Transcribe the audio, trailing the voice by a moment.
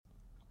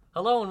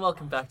Hello and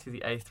welcome back to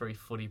the A3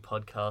 Footy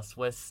Podcast.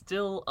 We're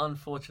still,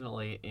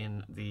 unfortunately,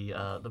 in the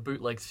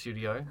bootleg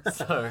studio,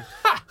 so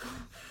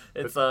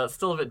it's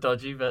still a bit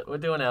dodgy, but we're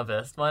doing our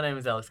best. My name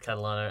is Alex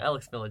Catalano.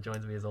 Alex Miller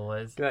joins me as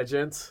always. G'day,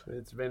 gents.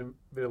 It's been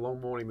a bit of a long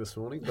morning this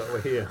morning, but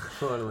we're here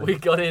finally. We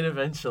got in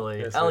eventually.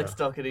 Yes, Alex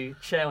Doherty,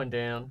 chowing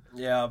down.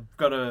 Yeah, I've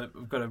got to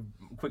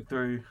quick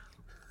through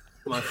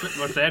my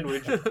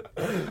sandwich. got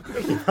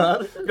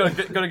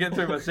to get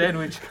through my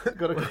sandwich.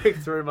 Got to quick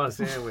through my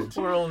sandwich.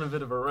 We're all in a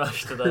bit of a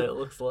rush today, it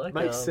looks like.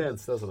 Makes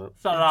sense, doesn't it?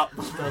 Shut up.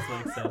 It does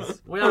make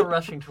sense. We are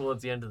rushing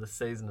towards the end of the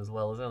season as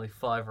well. There's only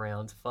 5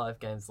 rounds, 5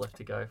 games left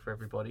to go for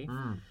everybody.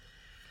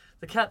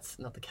 The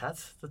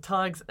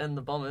Tigers and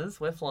the Bombers,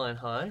 we're flying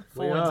high.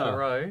 4 wins in a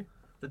row.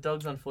 The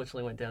Dogs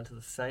unfortunately went down to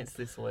the Saints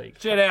this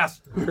week. Shit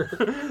house.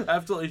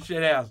 Absolutely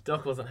shit house.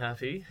 Doc wasn't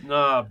happy.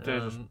 No,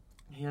 dude.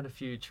 He had a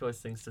few choice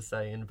things to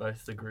say in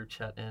both the group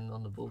chat and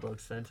on the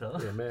Bulldogs Centre.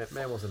 Yeah,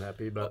 man wasn't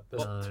happy, but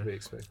that's to be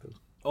expected.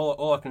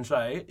 All I can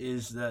say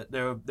is that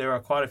there are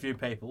quite a few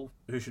people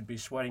who should be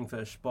sweating for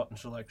a spot in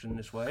selection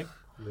this week.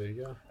 There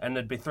you go. And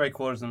there'd be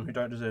 3/4 of them who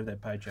don't deserve their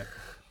paycheck.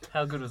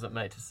 How good was it,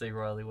 mate, to see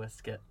Riley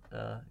West get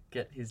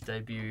his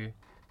debut?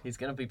 He's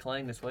going to be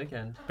playing this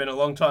weekend. Been a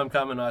long time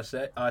coming, I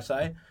say.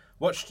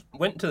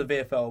 Went to the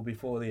VFL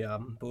before the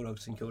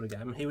Bulldogs St Kilda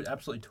game. He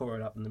absolutely tore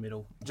it up in the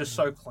middle. Just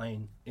so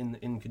clean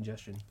in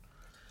congestion.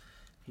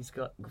 He's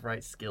got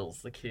great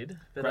skills, the kid.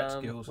 But, Great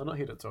skills. We're not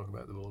here to talk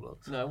about the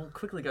Bulldogs. No, we'll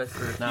quickly go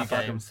through a few fuck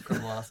 'em. games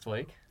from last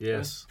week. Yes. It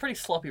was pretty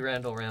sloppy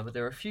round all round, but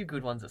there were a few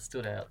good ones that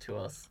stood out to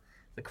us.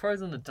 The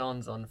Crows and the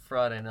Dons on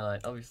Friday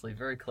night, obviously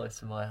very close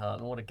to my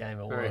heart, and what a game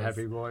it was. Very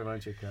happy boy,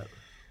 won't you, Kat?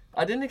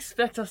 I didn't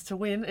expect us to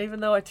win,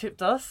 even though I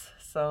tipped us.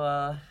 So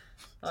I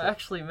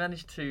actually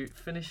managed to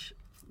finish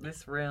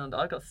this round.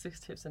 I got 6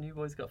 tips and you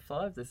boys got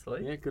 5 this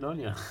week. Yeah, good on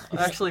you. I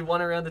actually won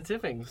around the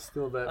tipping.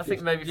 Still about I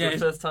think maybe for the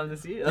first time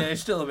this year. Yeah,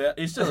 he's still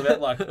about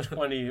like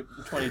 20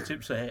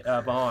 tips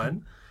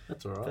behind.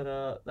 That's all right.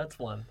 But that's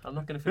one. I'm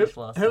not going to finish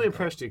last. Who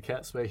impressed you,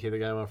 Kat, speaking of the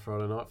game on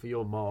Friday night, for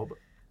your mob?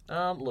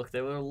 Look,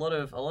 there were a lot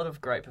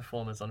of great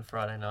performers on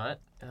Friday night.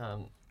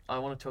 I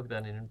want to talk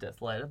about it in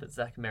depth later, but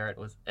Zach Merritt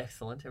was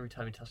excellent. Every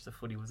time he touched the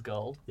footy was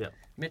gold. Yep.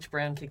 Mitch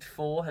Brown kicked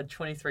 4, had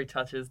 23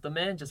 touches. The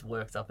man just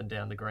works up and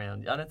down the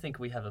ground. I don't think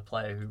we have a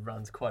player who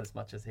runs quite as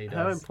much as he does.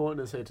 How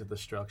important is he to the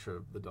structure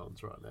of the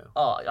Dons right now?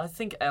 Oh, I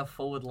think our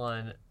forward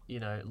line,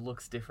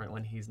 looks different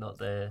when he's not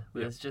there.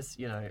 Yep. There's just,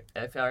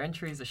 if our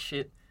entries are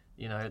shit,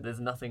 there's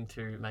nothing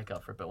to make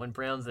up for it. But when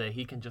Brown's there,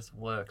 he can just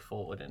work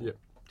forward and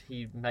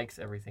he makes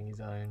everything his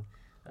own.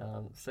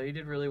 So he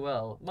did really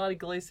well. Marty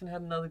Gleeson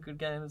had another good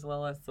game as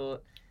well, I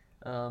thought.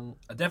 I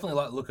definitely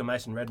like the look of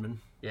Mason Redmond.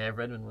 Yeah,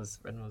 Redmond was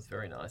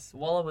very nice.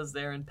 Waller was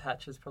there in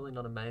patches, probably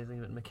not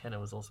amazing, but McKenna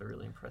was also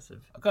really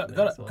impressive. I've got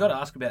to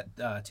ask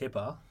about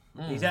Tipper.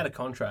 He's out of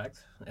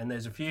contract, and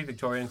there's a few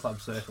Victorian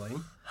clubs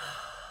circling.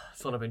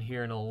 That's what I've been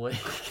hearing all week.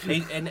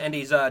 and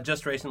he's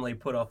just recently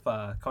put off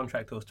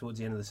contract to us towards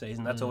the end of the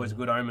season. That's always a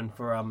good omen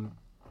for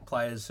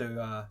players who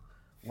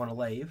want to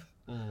leave.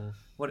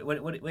 Where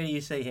do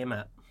you see him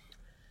at?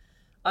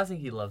 I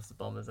think he loves the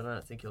Bombers, and I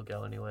don't think he'll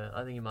go anywhere.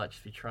 I think he might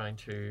just be trying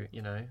to,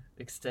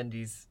 extend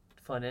his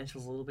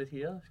financials a little bit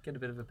here, get a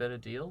bit of a better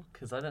deal,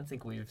 because I don't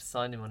think we've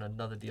signed him on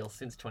another deal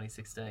since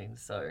 2016.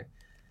 So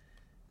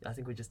I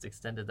think we just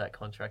extended that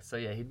contract. So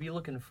yeah, he'd be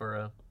looking for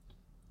a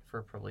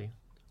probably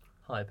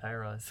higher pay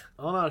rise.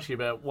 I want to ask you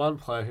about one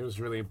player who was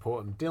really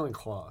important, Dylan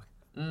Clark.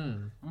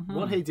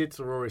 What he did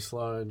to Rory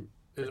Sloane.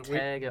 The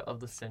tagger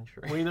of the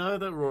century. We know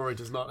that Rory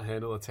does not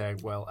handle a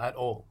tag well at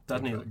all.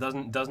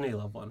 Doesn't he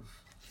love one?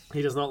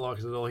 He does not like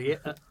it at all.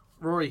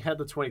 Rory had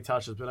the 20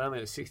 touches, but only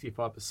at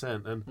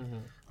 65%,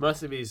 and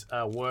most of his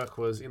work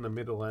was in the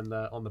middle and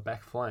on the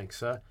back flank.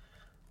 So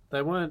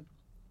they weren't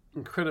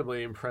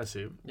incredibly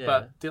impressive. Yeah.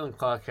 But Dylan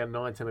Clark had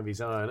 19 of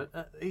his own.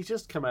 He's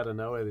just come out of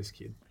nowhere, this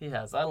kid. He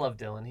has. I love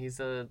Dylan. He's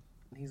a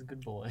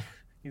good boy.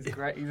 He's a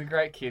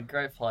great kid,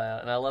 great player,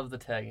 and I love the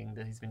tagging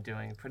that he's been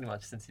doing pretty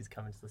much since he's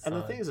come into the side.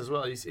 And the thing is as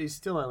well, he's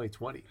still only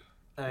 20.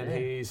 And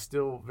he's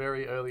still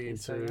very early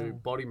into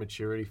body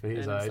maturity for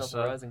his age.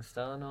 So a rising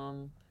star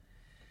on.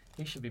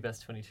 He should be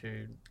best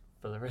 22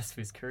 for the rest of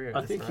his career.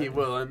 I think he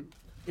will. And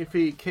if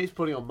he keeps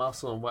putting on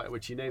muscle and weight,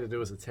 which you need to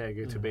do as a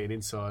tagger to be an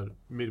inside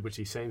mid, which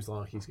he seems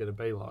like he's going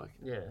to be like.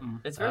 Yeah.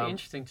 It's very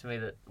interesting to me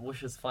that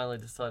Woosh has finally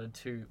decided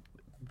to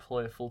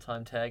employ a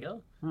full-time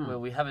tagger, where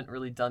we haven't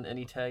really done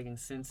any tagging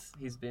since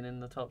he's been in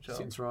the top job.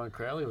 Since Ryan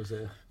Crowley was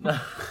there. No.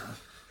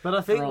 But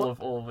I think for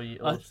all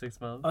of 6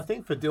 months. I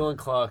think for Dylan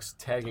Clark's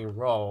tagging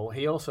role,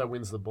 he also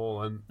wins the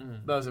ball, and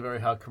those are very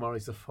hard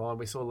commodities to find.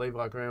 We saw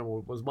Levi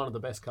Graham was one of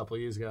the best couple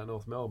of years ago at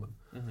North Melbourne.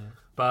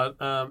 But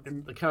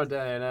in the current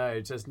day and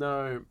age,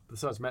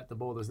 besides Matt the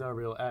Ball, there's no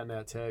real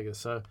out-and-out tagger.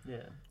 So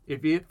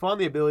if you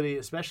find the ability,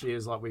 especially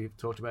as like we've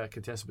talked about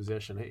contested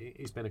possession,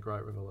 he's been a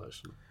great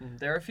revelation.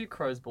 There are a few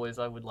Crows boys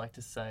I would like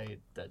to say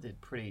that did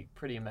pretty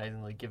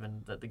amazingly,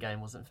 given that the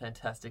game wasn't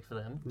fantastic for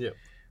them. Yep.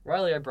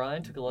 Riley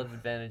O'Brien took a lot of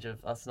advantage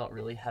of us not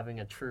really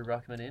having a true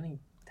ruckman in. He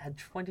had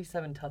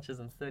 27 touches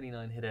and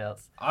 39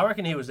 hitouts. I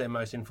reckon he was their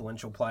most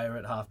influential player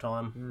at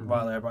halftime,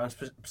 Riley O'Brien,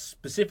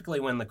 specifically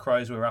when the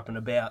Crows were up and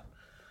about.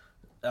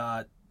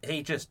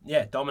 He just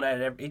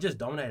dominated. He just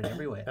dominated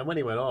everywhere. And when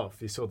he went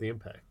off, you saw the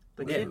impact.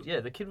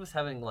 The kid was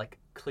having like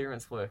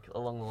clearance work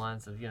along the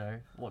lines of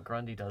what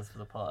Grundy does for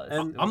the Pies.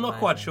 And I'm not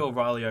quite sure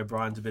Riley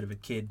O'Brien's a bit of a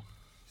kid.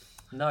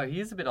 No, he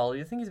is a bit older.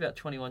 You think he's about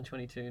 21,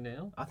 22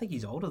 now? I think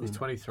he's older than He's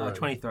 23. Oh,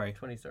 23.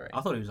 23. I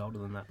thought he was older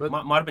than that. But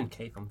might have been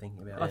Keith, I'm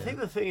thinking about. I think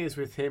the thing is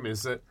with him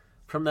is that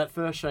from that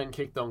first Shane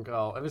kicked on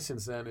goal, ever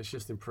since then, it's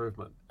just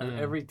improvement. And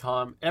every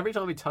time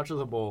he touches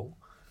the ball,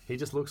 he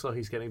just looks like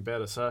he's getting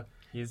better. So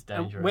he's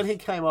dangerous. when he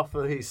came off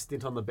for his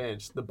stint on the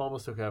bench, the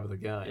Bombers took over the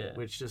game,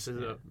 which just is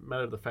a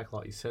matter of the fact,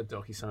 like you said,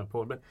 Doc, he's so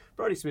important. But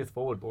Brody Smith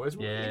forward, boys,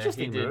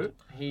 interesting route.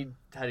 He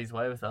had his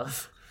way with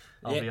us.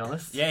 I'll be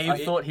honest. Yeah,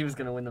 I thought he was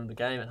going to win them the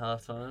game at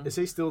halftime. Is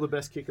he still the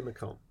best kick in the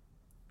comp?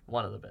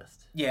 One of the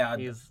best. Yeah,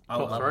 he's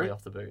top lovely three?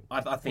 off the boot.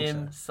 I think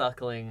him, so.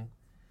 Suckling.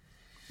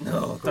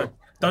 No,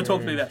 don't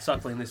talk to me about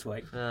Suckling this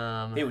week.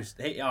 He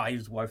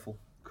was woeful.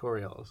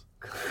 Corey Ellis.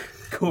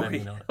 Corey,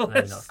 maybe not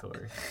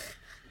Corey.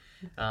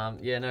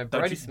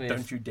 Brody Smith.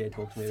 Don't you dare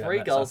talk to me about 3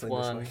 Matt goals Suckling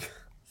this won, week.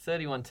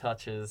 31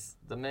 touches.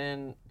 The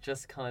man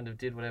just kind of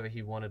did whatever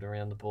he wanted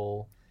around the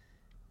ball.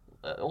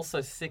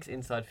 Also 6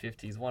 inside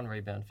 50s, 1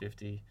 rebound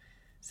 50.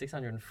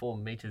 604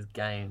 metres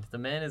gained. The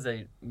man is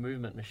a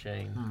movement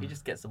machine. He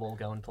just gets the ball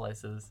going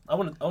places. I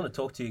want to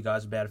talk to you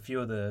guys about a few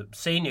of the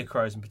senior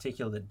Crows in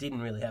particular that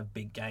didn't really have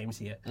big games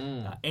here.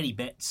 Eddie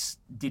Betts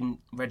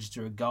didn't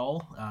register a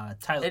goal.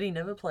 Taylor Eddie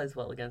never plays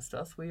well against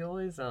us. We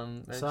always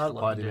manage to Saad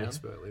lock played him him down.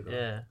 expertly,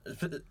 though.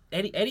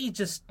 Yeah. Eddie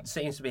just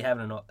seems to be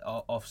having an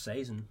off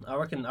season. I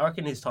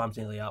reckon his time's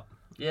nearly up.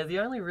 Yeah, the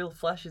only real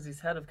flashes he's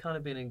had have kind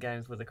of been in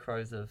games where the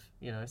Crows have,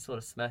 sort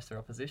of smashed their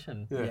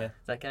opposition. Yeah.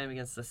 That game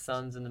against the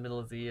Suns in the middle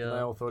of the year. They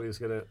all thought he was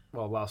going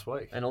to, last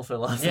week. And also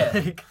last Yeah.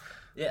 week.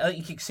 Yeah, I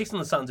think he kicked 6 on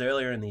the Suns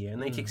earlier in the year,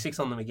 and then he kicked 6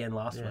 on them again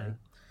last week.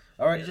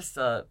 All right, you're just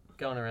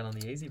going around on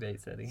the easy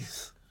beats, Eddie.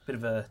 Bit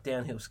of a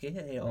downhill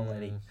skier, old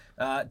lady.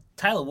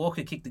 Taylor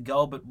Walker kicked the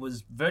goal, but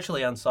was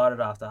virtually unsighted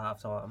after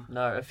halftime.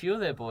 No, a few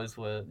of their boys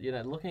were,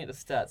 looking at the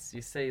stats,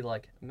 you see,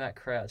 like, Matt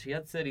Crouch, he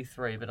had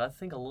 33, but I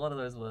think a lot of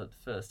those were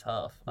first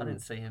half. I didn't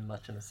see him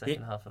much in the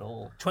second half at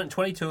all.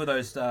 22 of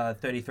those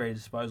 33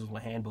 disposals were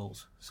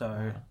handballs.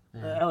 So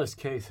Alice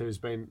Keith, who's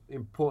been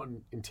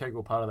important,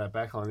 integral part of that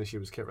backline this year,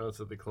 was kept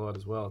relatively quiet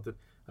as well.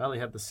 Only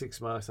had the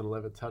 6 marks and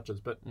 11 touches,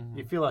 but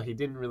you feel like he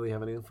didn't really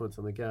have an influence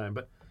on the game.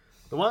 But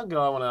the one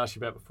guy I want to ask you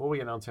about before we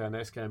get on to our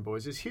next game,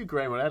 boys, is Hugh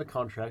Greenwood out of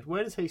contract.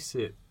 Where does he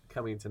sit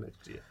coming into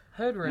next year?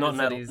 Heard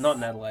rumours not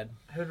in Adelaide.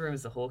 Heard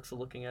rumours the Hawks are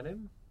looking at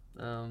him.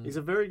 He's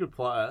a very good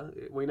player.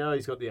 We know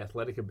he's got the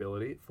athletic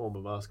ability, former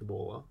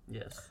basketballer.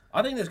 Yes.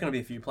 I think there's going to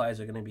be a few players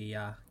that are going to be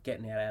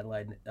getting out of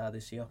Adelaide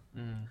this year.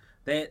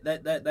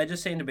 They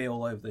just seem to be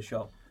all over the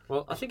shop.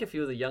 Well, I think a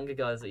few of the younger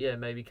guys that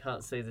maybe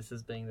can't see this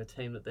as being the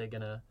team that they're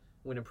going to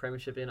win a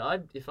premiership in.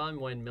 If I'm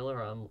Wayne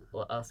Miller, I'm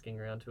asking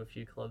around to a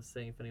few clubs,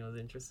 seeing if anyone's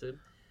interested.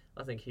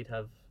 I think he'd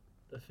have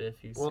a fair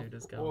few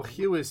suitors going. Well,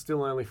 Hugh is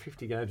still only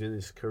 50 games in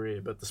his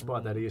career, but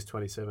despite that, he is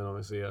 27,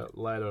 obviously a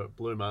later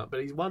bloomer.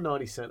 But he's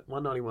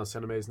 191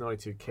 centimetres,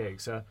 92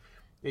 keg, so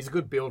he's a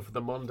good build for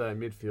the modern day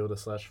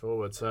midfielder /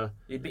 forward. So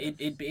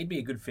it'd be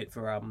a good fit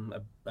for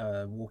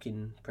a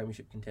walk-in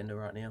premiership contender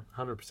right now.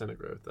 100%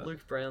 agree with that.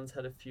 Luke Brown's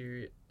had a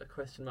few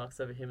question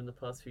marks over him in the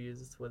past few years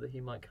as to whether he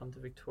might come to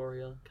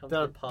Victoria, to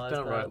the Pies.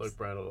 Don't rate Luke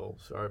Brown at all.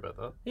 Sorry about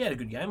that. He had a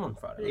good game on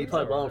Friday. He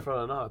played well on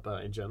Friday night,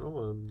 but in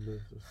general.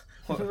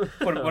 What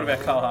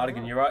about Carl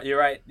Hardigan? You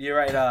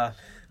rate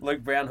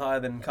Luke Brown higher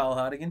than Carl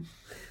Hardigan?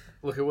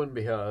 Look, it wouldn't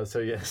be hard. So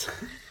yes.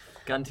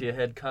 Gun to your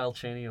head, Kyle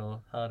Cheney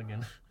or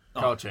Hardigan?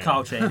 Carl Cheney.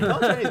 Carl Cheney.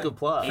 Carl Cheney's a good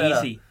player.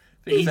 Easy.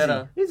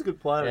 Better. He's a good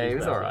player. Yeah, he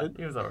was alright.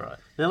 He was alright.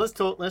 Now let's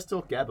talk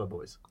Gabba,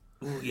 boys.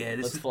 Ooh, yeah,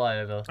 Let's fly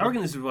over. I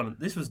reckon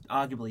this was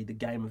arguably the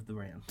game of the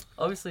round.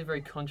 Obviously, a very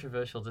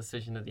controversial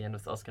decision at the end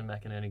with Oscar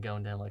McInerney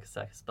going down like a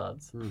sack of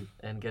spuds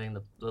and getting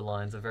the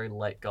Lions a very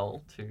late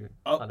goal to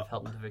kind of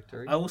help them to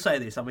victory. I will say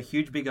this: I'm a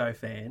huge Big O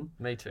fan.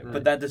 Me too.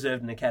 But that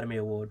deserved an Academy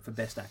Award for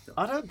Best Actor.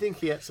 I don't think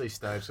he actually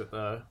staged it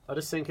though. I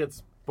just think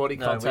it's body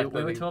contact.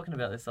 We were talking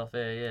about this off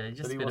air.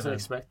 Yeah, he wasn't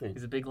expecting.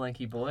 He's a big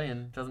lanky boy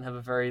and doesn't have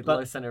a very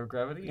low centre of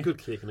gravity. Good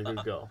kick and a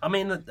good goal. I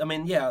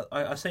mean, yeah,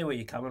 I see where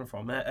you're coming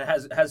from. It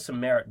has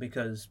some merit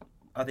because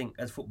I think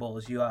as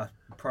footballers you are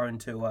prone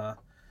to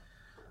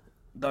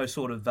those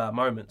sort of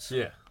moments.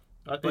 Yeah.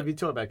 If you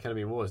talk about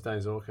Academy Awards, Dane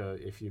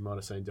Zorko, if you might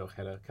have seen, Doc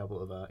had a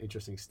couple of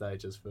interesting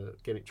stages for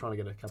trying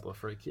to get a couple of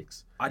free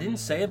kicks. I didn't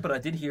see it, but I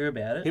did hear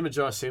about it. Him and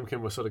Jai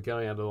Simkin were sort of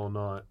going at it all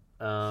night.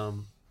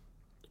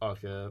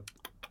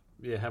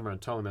 Hammer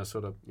and tong, they're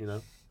sort of,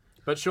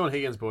 But Sean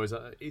Higgins, boys,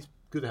 he's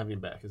good to have him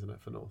back, isn't it,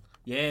 for North?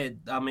 Yeah,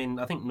 I mean,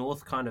 I think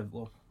North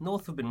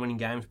North have been winning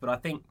games, but I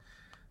think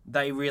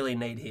they really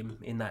need him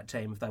in that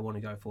team if they want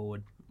to go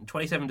forward.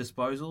 27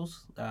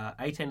 disposals,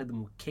 18 of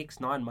them were kicks,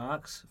 9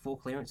 marks, 4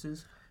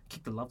 clearances,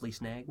 kicked a lovely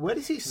snag. Where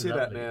does he sit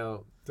at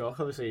now,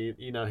 Doc? Obviously,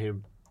 you know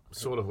him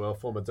sort of well,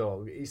 former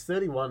dog. He's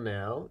 31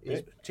 now.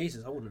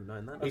 Jesus, I wouldn't have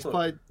known that. He's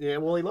played, he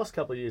lost a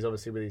couple of years,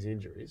 obviously, with his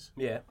injuries.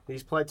 Yeah.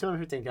 He's played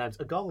 215 games,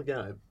 a goal a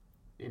game,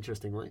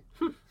 interestingly,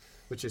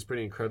 which is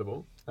pretty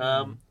incredible.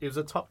 It was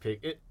a top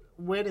pick.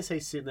 Where does he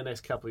sit in the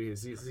next couple of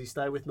years? Does he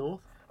stay with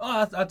North?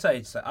 Oh, I'd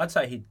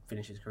say he'd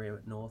finish his career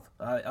at North.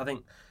 I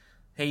think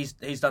he's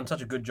done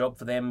such a good job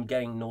for them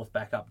getting North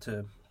back up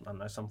to, I don't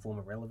know, some form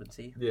of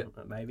relevancy. Yeah,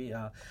 maybe.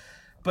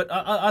 But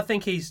I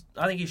think he's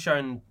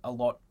shown a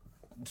lot,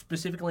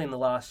 specifically in the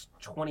last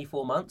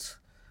 24 months,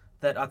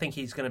 that I think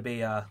he's going to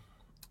be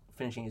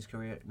finishing his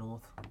career at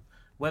North.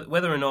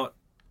 Whether or not,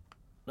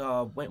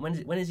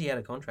 when is he out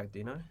of contract?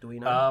 Do we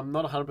know? I'm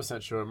not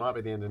 100% sure. It might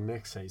be the end of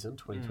next season,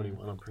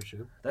 2021. I'm pretty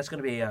sure. That's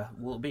going to be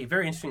will be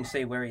very interesting to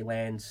see where he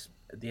lands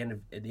at the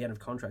end of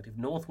contract. If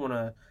North want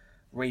to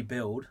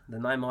rebuild,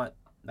 then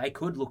they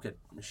could look at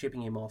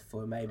shipping him off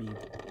for maybe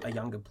a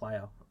younger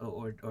player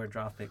or a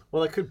draft pick.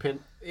 Well, they could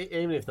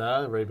even if they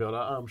are a rebuild.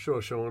 I'm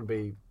sure Sean would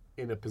be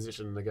in a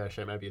position to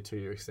negotiate maybe a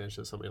 2-year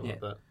extension or something like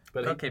that.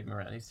 But I'll keep him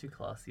around. He's too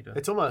classy to.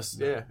 It's almost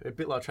a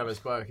bit like Travis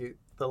Boak.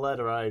 The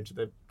later age,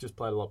 they've just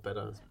played a lot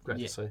better. It's great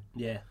to see.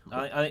 Yeah,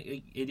 I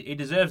think he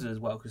deserves it as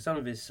well, because some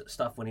of his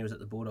stuff when he was at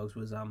the Bulldogs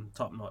was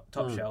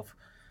top shelf,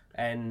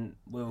 and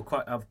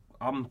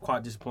I'm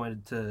quite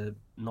disappointed to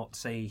not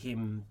see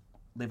him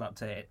live up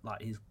to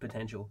like his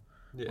potential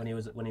when he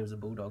was a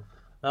Bulldog.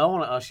 Now, I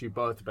want to ask you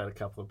both about a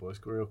couple of boys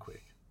real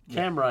quick.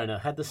 Cam Rayner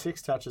had the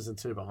 6 touches and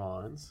 2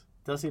 behinds.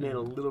 Does he need a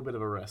little bit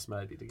of a rest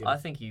maybe to get? I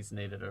think he's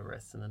needed a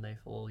rest in the knee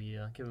for all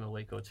year. Give him a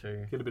week or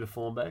two. Get a bit of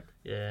form back.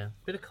 Yeah,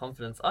 bit of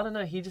confidence. I don't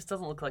know. He just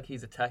doesn't look like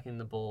he's attacking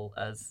the ball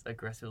as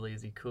aggressively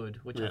as he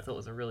could, which I thought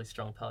was a really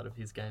strong part of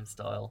his game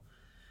style.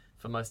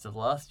 For most of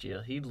last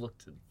year, he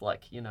looked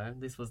like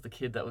this was the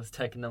kid that was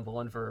taken number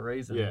 1 for a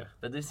reason. Yeah.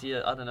 But this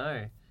year, I don't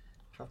know.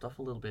 Dropped off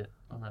a little bit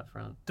on that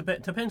front.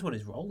 Depends what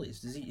his role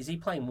is. Is he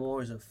playing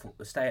more as a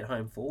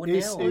stay-at-home forward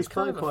now? He's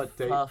playing quite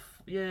deep.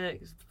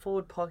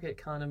 Forward pocket,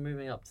 kind of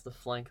moving up to the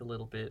flank a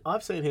little bit.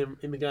 I've seen him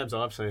in the games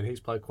I've seen.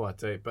 He's played quite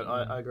deep, but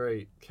I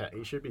agree, Kat.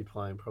 He should be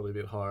playing probably a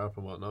bit higher up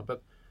and whatnot.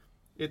 But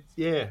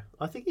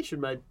I think he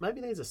should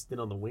maybe needs a stint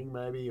on the wing,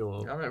 maybe.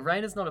 Or I don't know,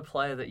 Rayner's not a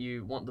player that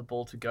you want the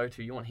ball to go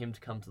to. You want him to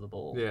come to the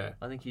ball. Yeah,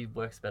 I think he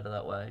works better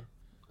that way.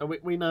 And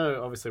we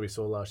know, obviously, we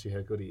saw last year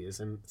how good he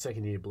is, and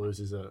second-year blues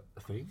is a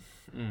thing.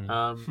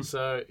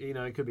 So,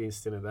 it could be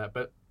instant of that.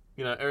 But,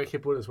 Eric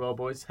Hipwood as well,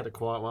 boys, had a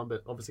quiet one,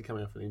 but obviously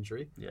coming off an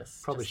injury.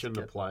 Yes. Probably shouldn't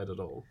have played at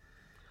all.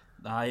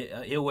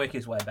 He'll work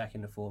his way back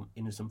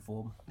into some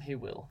form. He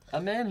will. A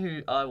man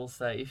who, I will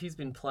say, if he's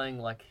been playing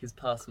like his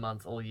past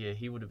month all year,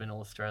 he would have been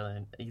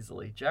All-Australian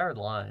easily. Jared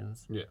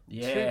Lyons.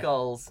 Yeah. 2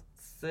 goals,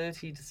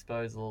 30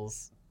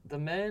 disposals. The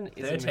man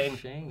is a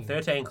machine.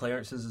 13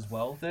 clearances as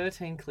well.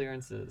 13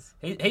 clearances.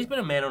 He's been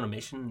a man on a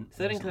mission.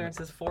 13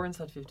 clearances, 4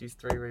 inside 50s,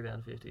 3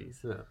 rebound 50s.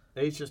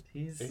 Yeah. He's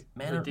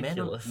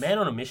ridiculous. Man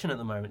on a mission at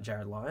the moment,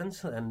 Jared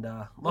Lyons. And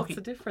what's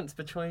the difference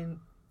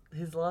between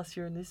his last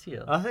year and this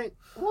year? I think,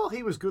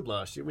 he was good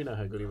last year. We know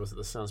how good he was at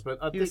the Suns. But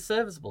he was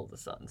serviceable at the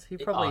Suns. He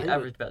probably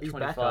averaged about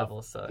 25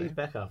 or so. His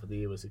back half of the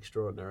year was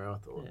extraordinary, I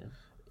thought. Yeah.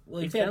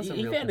 Well, he found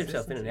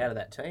himself in and out of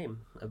that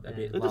team a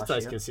bit. It just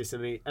stays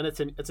consistently, and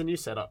it's a new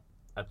setup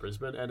at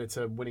Brisbane, and it's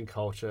a winning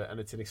culture, and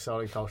it's an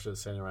exciting culture to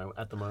see around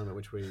at the moment,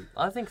 which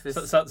I think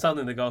this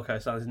something the Gold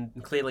Coast Suns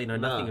clearly know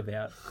nothing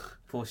about.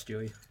 Poor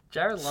Stewie.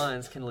 Jared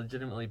Lyons can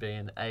legitimately be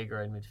an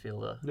A-grade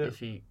midfielder if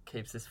he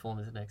keeps this form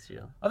into next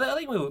year. I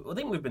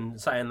think we've been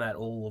saying that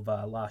all of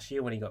last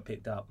year when he got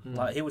picked up.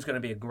 Like, he was going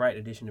to be a great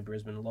addition to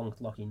Brisbane along with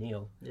Lachie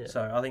Neale. Yeah.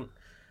 So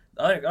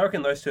I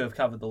reckon those two have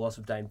covered the loss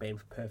of Dane Beam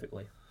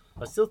perfectly.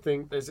 I still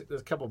think there's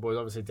a couple of boys.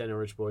 Obviously, Daniel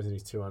Rich boys in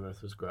his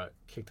 200th was great.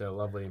 Kicked a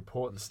lovely,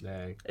 important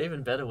snag.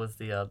 Even better was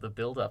the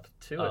build-up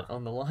to it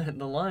on the line.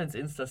 The Lions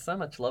Insta, so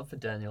much love for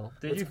Daniel.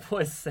 Did you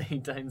boys see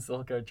Dane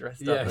Zorko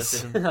dressed up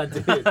as him? I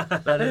did.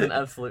 That is an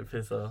absolute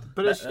pisser.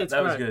 But it's that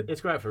great. Was good.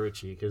 It's great for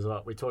Richie because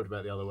we talked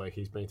about the other week.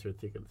 He's been through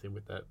thick and thin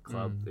with that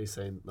club. He's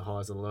seen the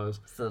highs and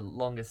lows. It's the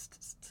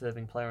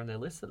longest-serving player on their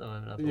list at the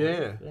moment, I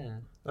believe. Yeah.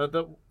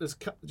 There's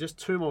just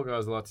 2 more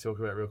guys I'd like to talk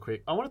about real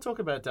quick. I want to talk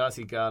about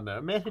Darcy Gardner,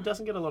 a man who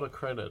doesn't get a lot of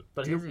credit,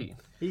 but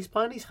he's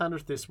playing his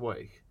 100th this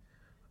week.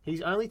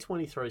 He's only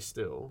 23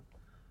 still.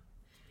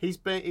 He's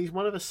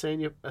one of a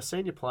senior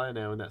player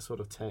now in that sort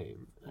of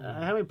team.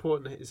 How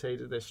important is he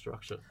to their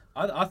structure?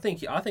 I think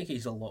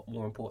he's a lot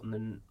more important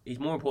than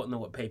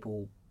what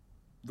people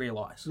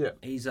realise. Yeah.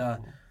 He's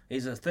a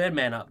third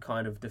man up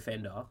kind of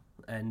defender.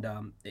 And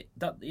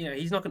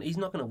he's not going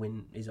to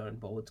win his own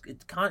ball.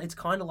 It's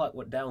kind of like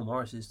what Dale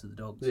Morris is to the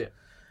Dogs. Yeah,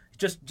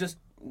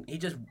 he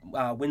just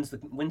wins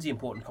the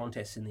important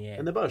contests in the air.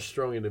 And they're both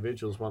strong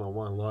individuals, one on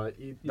one. Like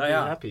you'd be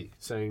happy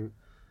seeing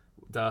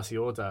Darcy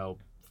or Dale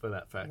for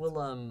that fact.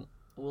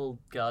 Will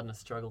Gardner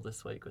struggle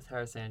this week with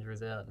Harris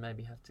Andrews out,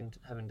 maybe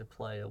having to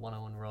play a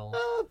one-on-one role?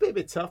 Be a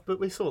bit tough, but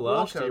we saw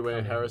last year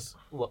where Harris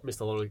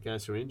missed a lot of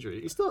games through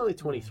injury. He's still only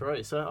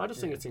 23, so I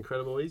just think it's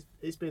incredible.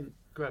 He's been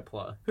a great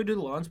player. Who do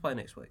the Lions play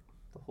next week?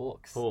 The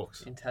Hawks.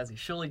 Hawks. In Tassie.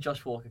 Surely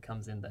Josh Walker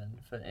comes in then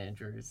for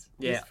Andrews.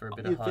 Yeah. Just for a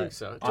bit You'd of hype. think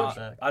so.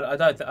 I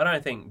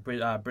don't think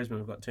Brisbane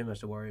have got too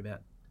much to worry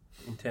about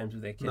in terms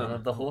of their kit. No,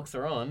 the Hawks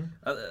are on.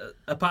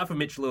 Apart from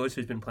Mitch Lewis,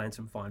 who's been playing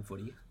some fine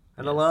footy.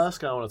 And the last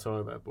guy I want to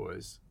talk about,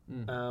 boys,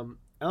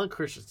 Alan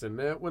Christensen.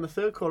 Now, when the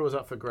third quarter was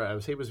up for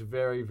grabs, he was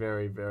very,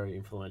 very, very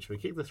influential.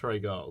 He kicked the 3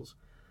 goals,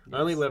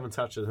 only 11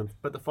 touches,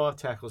 but the 5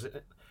 tackles.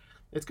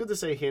 It's good to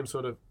see him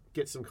sort of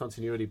get some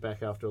continuity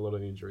back after a lot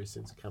of injuries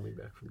since coming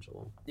back from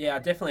Geelong. Yeah, I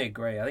definitely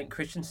agree. I think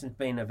Christensen's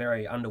been a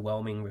very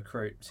underwhelming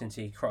recruit since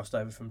he crossed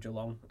over from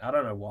Geelong. I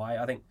don't know why.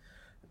 I think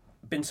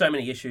been so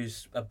many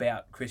issues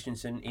about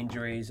Christensen,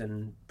 injuries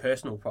and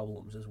personal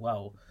problems as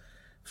well.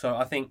 So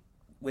I think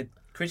with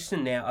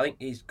Christensen now, I think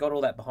he's got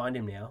all that behind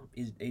him now.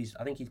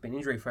 I think he's been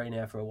injury free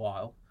now for a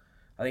while.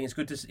 I think it's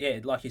good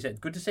to like you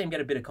said, good to see him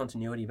get a bit of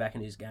continuity back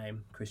in his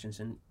game.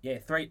 Christensen,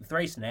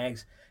 three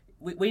snags.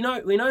 We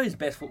know his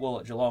best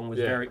football at Geelong was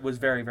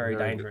very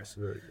dangerous.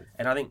 Very good.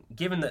 And I think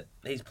given that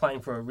he's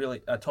playing for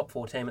a top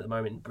 4 team at the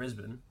moment in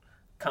Brisbane,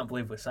 can't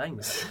believe we're saying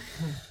that.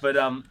 But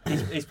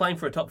he's playing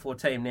for a top 4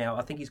 team now.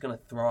 I think he's going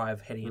to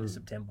thrive heading into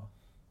September.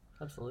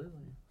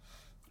 Absolutely.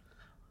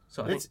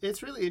 So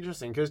it's really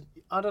interesting because,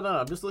 I don't know,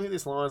 I'm just looking at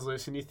this Lions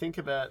list and you think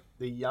about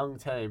the young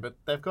team, but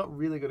they've got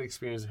really good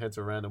experience heads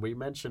around them. We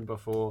mentioned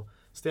before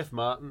Steph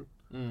Martin.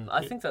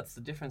 I think that's the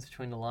difference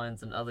between the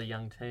Lions and other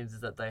young teams is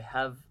that they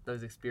have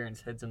those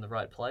experienced heads in the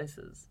right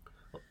places.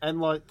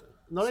 And, like,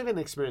 not even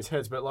experienced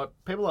heads, but, like,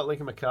 people like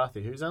Lincoln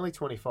McCarthy, who's only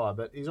 25,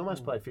 but he's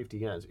almost played 50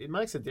 games. It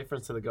makes a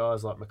difference to the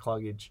guys like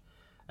McCluggage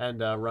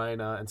and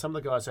Rayner and some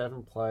of the guys who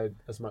haven't played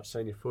as much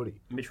senior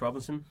footy. Mitch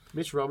Robinson,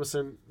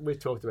 we've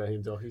talked about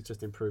him, Doc. He's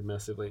just improved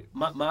massively.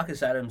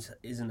 Marcus Adams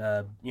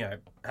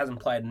hasn't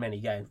played in many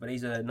games, but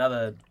he's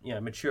another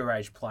mature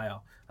age player.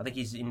 I think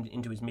he's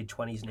into his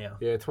mid-20s now.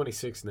 Yeah,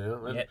 26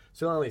 now, and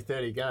still only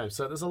 30 games.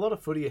 So there's a lot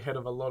of footy ahead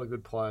of a lot of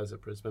good players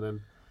at Brisbane,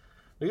 and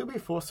they're going to be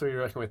a force to be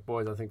reckoned with,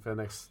 boys, I think, for the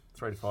next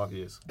 3 to 5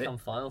 years. Come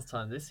finals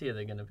time this year,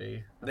 they're going to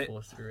be a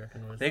force to be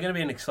reckoned with. They're going to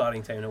be an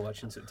exciting team to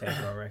watch in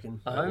September, I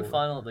reckon. A home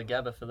final at the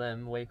Gabba for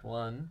them, week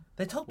 1.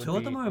 They're top 2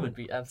 at the moment. Would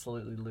be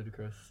absolutely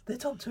ludicrous. They're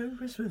top 2,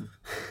 Brisbane.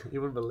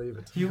 You wouldn't believe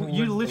it. You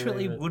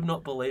literally would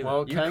not believe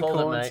Well, it. You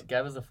called it, mate.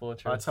 Gabba's a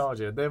fortress. I told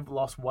you, they've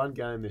lost 1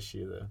 game this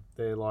year.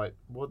 They're like,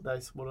 what did I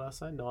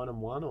say,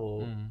 9-1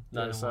 or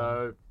 9-1.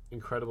 So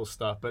incredible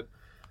stuff. But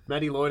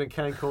Matty Lloyd and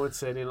Kane Corn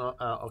said in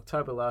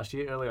October last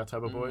year, early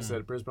October, boys,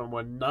 that Brisbane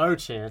were no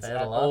chance at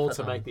all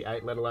to make the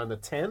 8, let alone the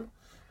 10.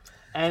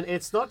 And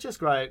it's not just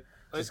great.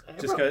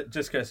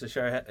 Just goes to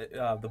show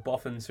how, the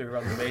boffins who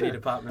run the media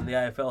department in the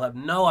AFL have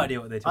no idea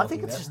what they're talking about. I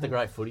think it's just a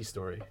great footy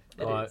story.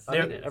 I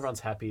think everyone's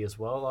happy as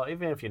well. Like,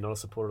 even if you're not a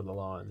supporter of the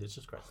Lions, it's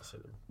just great to see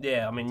them.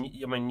 Yeah, I mean,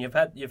 you've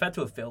had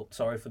to have felt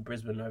sorry for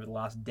Brisbane over the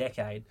last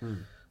decade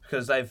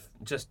because they've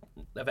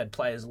had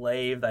players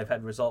leave, they've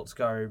had results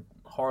go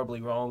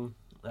horribly wrong.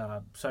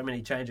 So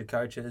many change of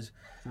coaches.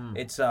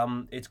 It's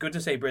good to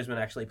see Brisbane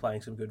actually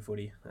playing some good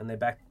footy, and they're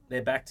back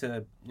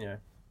to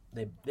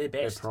their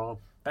best. Their prime.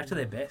 Back to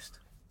their best.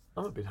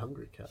 I'm a bit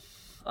hungry, Kat.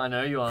 I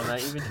know you are,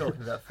 mate. You've been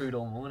talking about food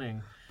all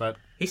morning. But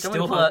he's do you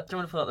still want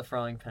to pull out the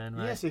frying pan,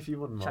 mate? Yes, if you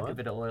wouldn't Chuck mind. a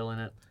bit of oil in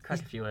it. Crack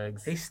a few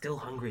eggs. He's still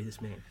hungry,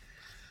 this man.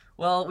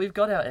 Well, we've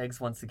got our eggs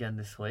once again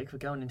this week. We're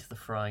going into the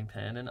frying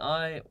pan, and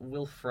I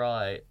will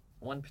fry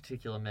one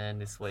particular man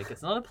this week.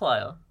 It's not a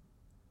player.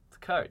 It's a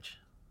coach.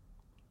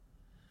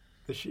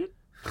 The shit?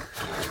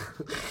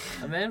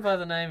 A man by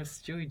the name of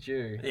Stewie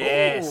Jew.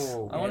 Yes.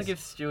 I want to give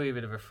Stewie a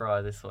bit of a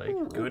fry this week.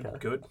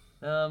 Good.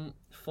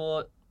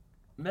 For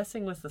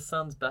messing with the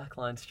Suns'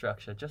 backline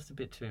structure just a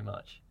bit too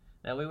much.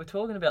 Now, we were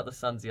talking about the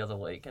Suns the other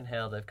week and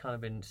how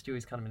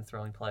Stewie's kind of been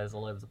throwing players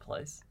all over the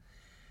place.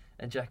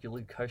 And Jackie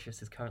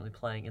Lukosius is currently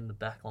playing in the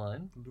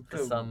backline for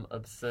some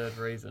absurd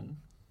reason.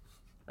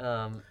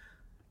 I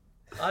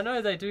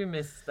know they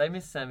miss Sam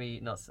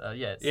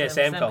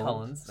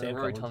Collins. Sam and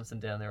Rory Collins. Thompson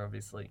down there,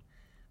 obviously.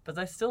 But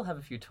they still have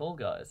a few tall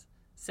guys.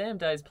 Sam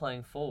Day's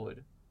playing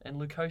forward, and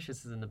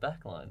Lukosius is in the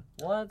back line.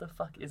 Why the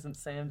fuck isn't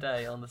Sam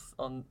Day on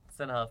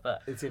centre half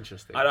back? It's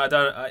interesting. I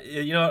don't.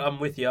 You know what? I'm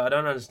with you. I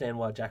don't understand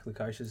why Jack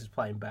Lukosius is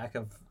playing back.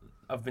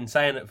 I've been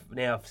saying it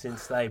now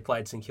since they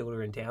played St Kilda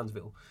in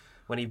Townsville,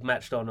 when he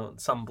matched on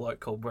some bloke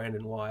called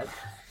Brandon White.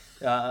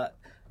 How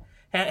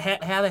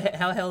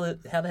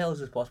the hell is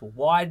this possible?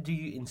 Why do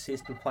you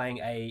insist on playing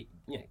a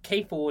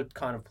key forward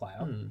kind of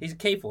player? He's a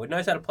key forward,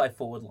 knows how to play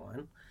forward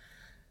line.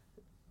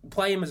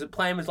 Play him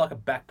as like a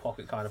back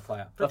pocket kind of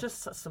player. But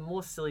just some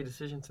more silly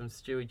decisions from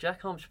Stewie.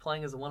 Jack Homsch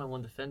playing as a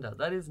one-on-one defender.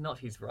 That is not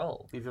his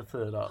role. He's a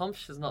third up.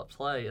 Homsch does not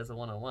play as a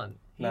one-on-one.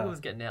 He was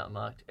getting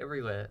outmarked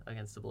everywhere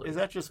against the Blues. Is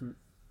that just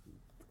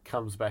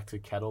comes back to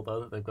cattle,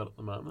 though, that they've got at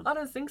the moment? I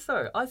don't think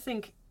so. I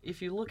think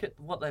if you look at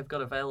what they've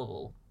got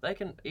available, they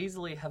can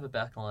easily have a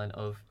backline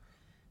of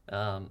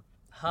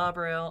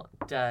Harbrow,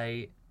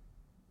 Day,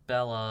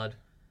 Ballard,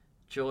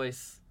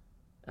 Joyce,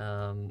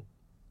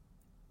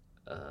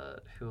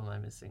 who am I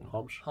missing?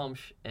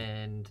 Homsch.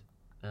 And...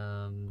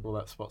 well,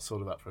 that spot's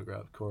sort of up for a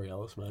grab. Corey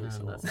Ellis, maybe.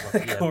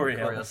 Corey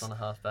Ellis on the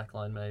half back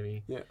line,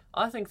 maybe. Yeah.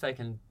 I think they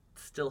can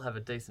still have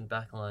a decent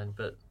backline,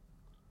 but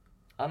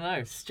I don't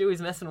know.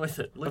 Stewie's messing with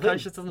it.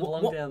 Lukosius doesn't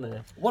belong down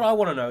there. What I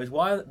want to know is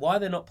why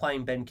they're not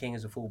playing Ben King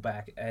as a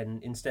full-back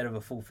and instead of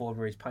a full forward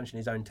where he's punching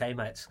his own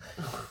teammates.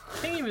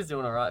 Kingy was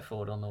doing all right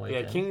forward on the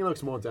weekend. Yeah, King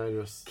looks more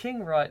dangerous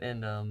King, Wright,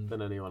 and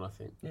than anyone, I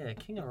think. yeah,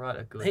 King and Wright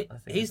are good. I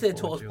think He's as a their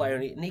forward tallest duo. player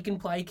and he can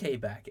play key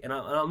back. And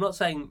I'm not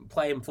saying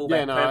play him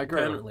full-back I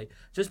agree. permanently.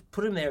 Just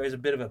put him there as a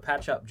bit of a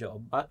patch-up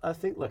job. I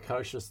think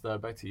Lukosius, though,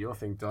 back to your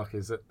thing, Doc,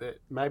 is that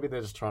maybe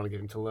they're just trying to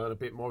get him to learn a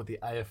bit more of the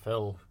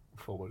AFL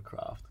forward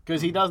craft.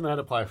 Because he does know how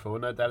to play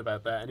forward, no doubt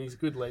about that, and he's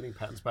good leading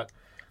patterns, but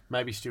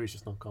maybe Stewie's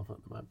just not confident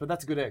at the moment. But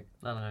that's a good egg.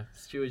 I don't know.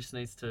 Stewie just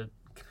needs to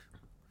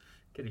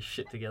get his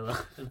shit together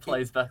and play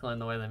his backline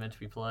the way they're meant to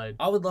be played.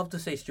 I would love to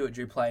see Stuart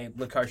Dew play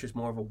Lukosius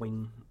more of a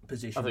wing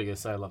position. I think I'd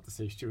say I'd love to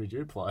see Stewie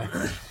Dew play.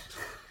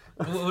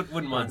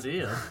 Wouldn't mind.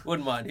 Idea.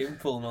 Wouldn't mind him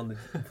pulling on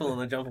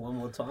the jumper one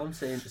more time,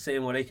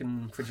 seeing what he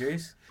can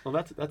produce. Well,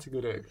 that's a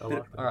good egg. I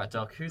like that. All right,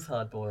 Doc. Who's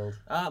hard boiled?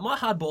 My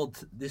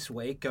hardball this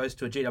week goes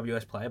to a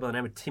GWS player by the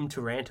name of Tim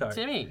Taranto.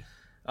 Timmy.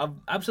 I've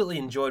absolutely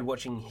enjoyed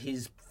watching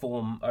his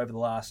form over the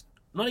last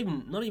not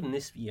even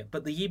this year,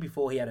 but the year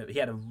before he had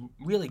a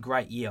really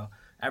great year.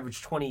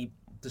 Averaged 20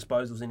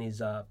 disposals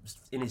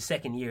in his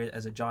second year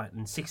as a Giant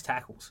and 6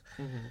 tackles.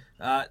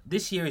 Mm-hmm.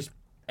 This year he's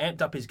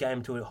amped up his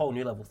game to a whole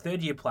new level.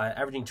 Third year player,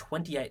 averaging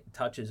 28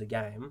 touches a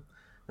game.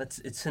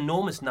 It's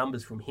enormous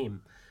numbers from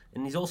him.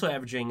 And he's also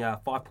averaging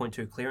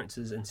 5.2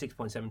 clearances and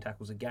 6.7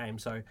 tackles a game.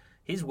 So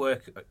his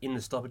work in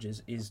the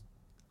stoppages is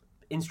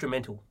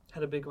instrumental.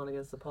 Had a big one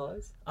against the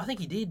Pies. I think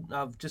he did.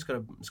 I've just got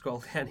to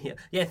scroll down here.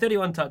 Yeah,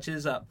 31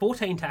 touches,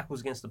 14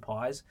 tackles against the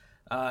Pies.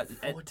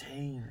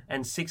 14.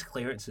 And 6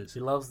 clearances. He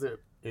loves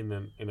it in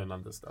and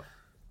under stuff.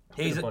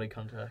 He's body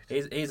contact.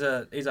 He's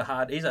a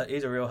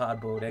real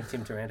hard-boiled egg,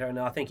 Tim Taranto, and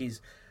I think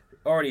he's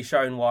already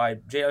shown why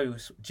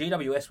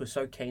GWS was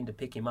so keen to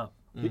pick him up.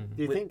 Do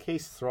you think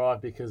he's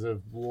thrived because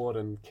of Ward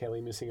and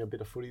Kelly missing a bit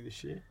of footy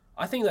this year?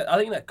 I think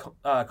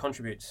that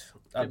contributes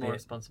a bit more bit.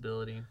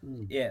 responsibility.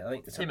 Yeah, I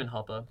think It's him and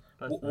Hopper.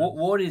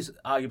 Ward is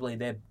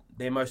arguably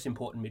their most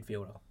important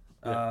midfielder.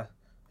 Yeah.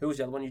 Who was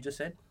the other one you just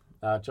said?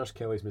 Josh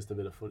Kelly's missed a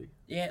bit of footy.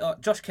 Yeah,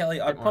 Josh Kelly.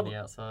 I'd more on probably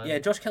the outside. Yeah,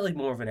 Josh Kelly's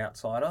more of an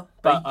outsider,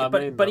 But,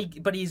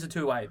 but he's a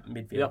two-way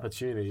midfielder. The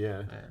opportunity,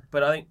 yeah.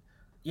 But I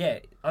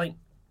think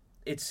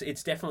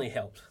it's definitely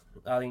helped.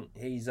 I think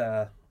he's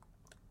a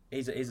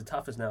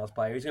tough as nails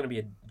player. He's going to be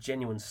a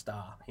genuine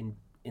star in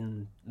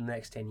the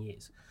next 10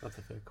 years. That's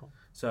a fair call.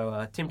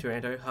 So Tim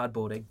Taranto,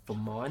 hard-boiled egg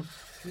from mine.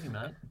 Goody,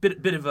 mate.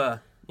 Bit of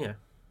a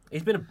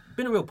he's been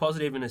a real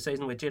positive in a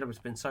season where GW's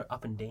been so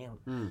up and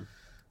down.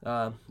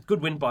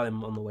 Good win by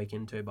them on the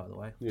weekend too, by the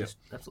way. Yeah. Just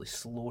absolutely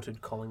slaughtered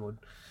Collingwood.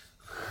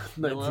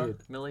 Miller,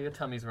 your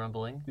tummy's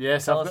rumbling.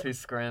 Yes, Tell us who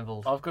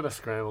scrambled. I've got a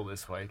scramble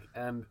this week,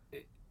 and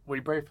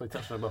we briefly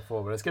touched on it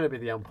before, but it's going to be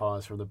the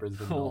umpires from the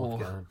Brisbane North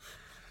game.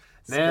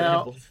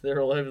 Now, Scrambled. They're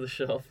all over the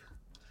shop.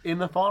 in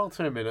the final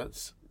 2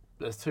 minutes,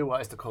 there's 2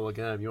 ways to call a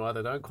game. You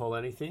either don't call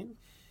anything,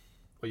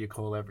 or you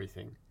call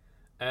everything.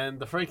 And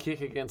the free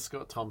kick against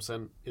Scott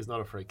Thompson is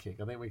not a free kick.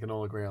 I think we can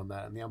all agree on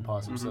that, and the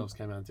umpires themselves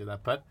came out and did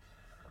that. But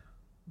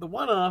the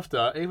one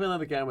after, even though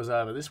the game was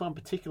over, this one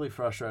particularly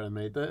frustrated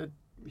me.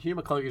 Hugh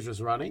McCluggage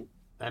was running,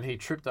 and he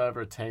tripped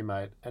over a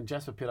teammate, and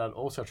Jasper Pittard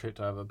also tripped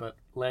over, but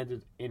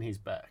landed in his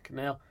back.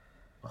 Now,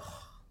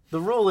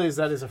 the rule is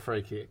that is a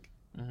free kick,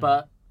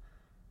 but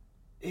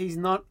he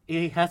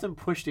hasn't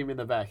pushed him in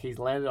the back. He's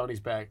landed on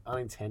his back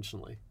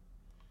unintentionally.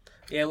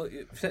 Yeah, look,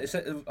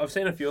 so I've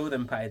seen a few of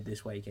them paid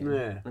this weekend.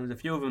 Yeah. There was a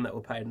few of them that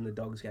were paid in the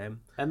Dogs game.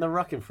 And the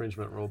ruck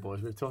infringement rule,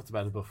 boys, we've talked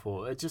about it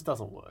before. It just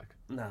doesn't work.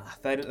 Nah,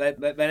 they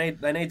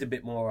need a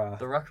bit more.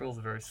 The ruck rules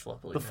are very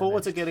sloppily. The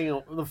forwards are getting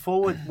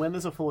when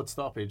there's a forward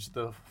stoppage,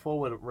 the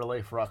forward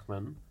relief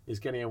ruckman is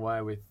getting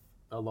away with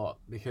a lot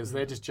because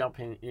they're just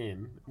jumping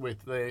in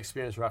with the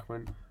experienced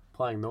ruckman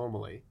playing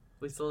normally.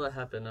 We saw that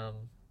happen.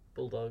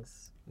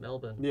 Bulldogs,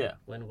 Melbourne. Yeah.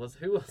 Who was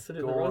it?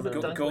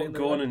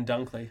 Gawn and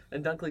Dunkley.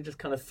 And Dunkley just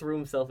kind of threw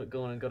himself at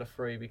Gawn and got a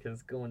free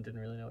because Gawn didn't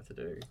really know what to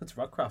do. That's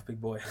Ruckcraft,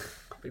 big boy.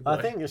 Big boy.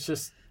 I think it's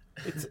just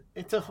it's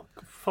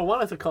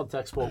a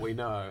contact sport we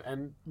know,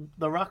 and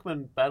the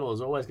ruckman battle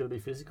is always going to be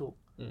physical.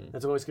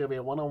 It's always going to be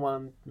a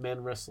one-on-one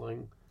men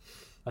wrestling.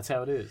 That's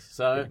how it is.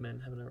 So big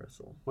men having a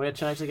wrestle. we're going to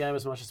change the game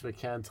as much as we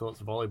can until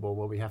it's volleyball,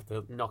 where we have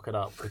to knock it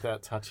up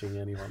without touching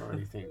anyone or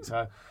anything.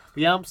 So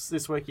the umps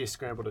this week, you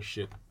scrambled as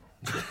shit.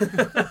 Get All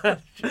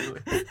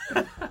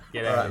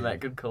out right, of mate. here.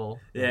 Good call.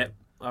 Yeah,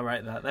 I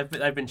rate that.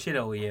 They've been shit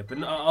all year,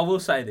 but I will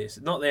say this: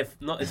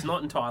 it's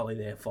not entirely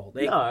their fault.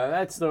 No,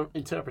 that's the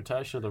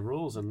interpretation of the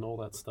rules and all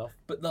that stuff.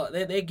 But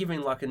they're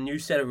giving like a new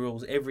set of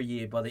rules every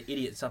year by the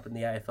idiots up in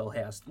the AFL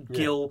house,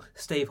 Gill,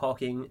 Steve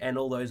Hocking, and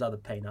all those other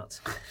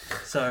peanuts.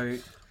 So.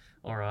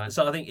 All right.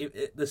 So I think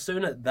the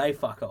sooner they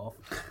fuck off,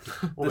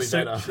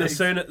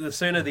 the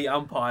sooner the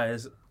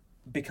umpires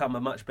become a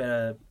much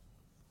better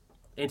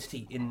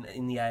entity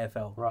in the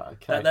AFL. Right.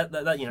 Okay.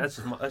 That's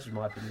just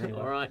my opinion. Anyway.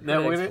 All right.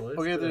 Now good we're eggs, boys,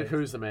 going to good do eggs.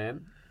 who's the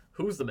man.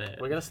 Who's the man?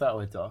 We're going to start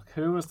with Doc.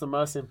 Who was the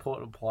most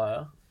important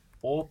player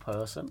or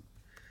person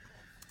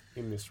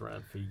in this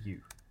round for you?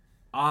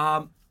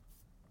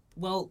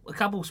 Well, a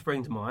couple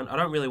spring to mind. I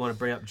don't really want to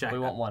bring up Jack. We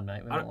want one,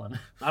 mate. We want one.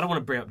 I don't want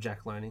to bring up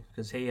Jack Loney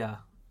because he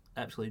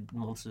absolutely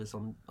monstered us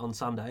on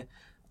Sunday.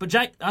 But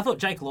I thought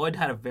Jake Lloyd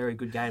had a very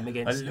good game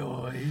against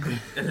Lloyd.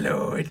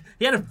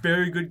 He had a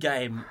very good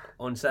game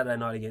on Saturday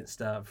night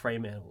against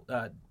Fremantle.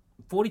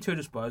 42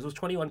 disposals,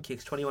 21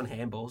 kicks, 21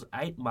 handballs,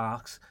 8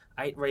 marks,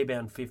 8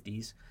 rebound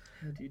 50s.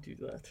 How do you do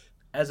that?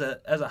 As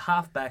a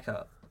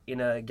half-backer in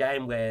a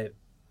game where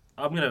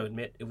I'm going to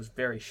admit it was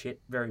very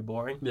shit, very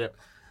boring. Yep.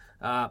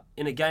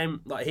 In a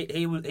game like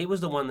he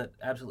was the one that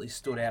absolutely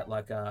stood out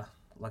like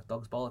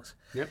dog's bollocks.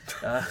 Yep.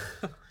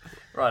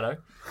 Righto.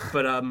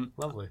 But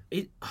Lovely.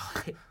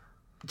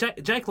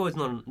 Jake Lloyd's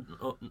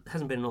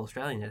hasn't been an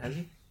All-Australian yet, has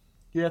he?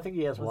 Yeah, I think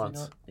he has Was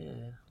once. he not?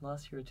 Yeah,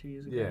 last year or 2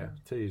 years ago. Yeah,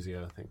 2 years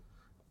ago, I think.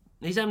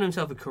 He's having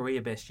himself a career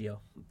best year.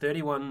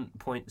 31.6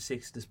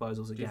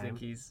 disposals a Do you game. think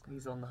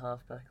he's on the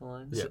halfback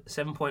line? Yeah.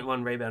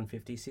 7.1 rebound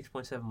 50,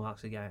 6.7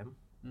 marks a game.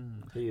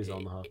 He is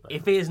on the halfback.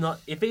 If he is not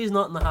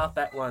in the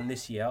halfback line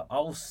this year,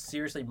 I'll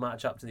seriously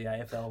march up to the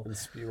AFL And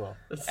spew off.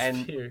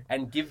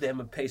 and give them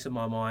a piece of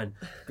my mind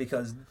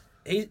because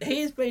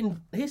he's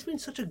been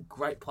such a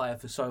great player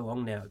for so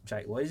long now.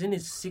 Jake Lloyd. He's in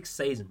his 6th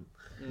season.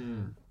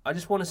 I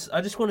just want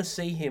to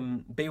see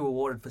him be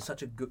rewarded for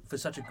such a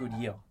good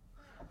year.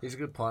 He's a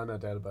good player, no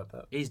doubt about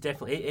that. He's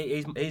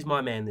definitely he's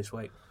my man this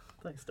week.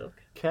 Thanks, Doc.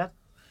 Cat?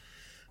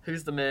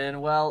 Who's the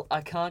man? Well,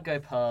 I can't go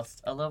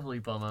past a lovely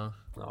bomber.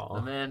 Oh.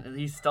 The man,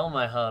 he stole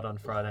my heart on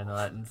Friday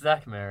night, and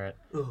Zach Merritt.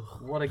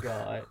 What a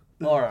guy.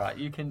 All right,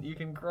 you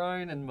can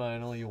groan and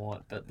moan all you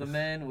want, but the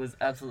man was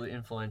absolutely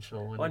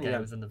influential when the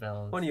game was in the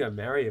balance. Why don't you go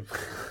marry him?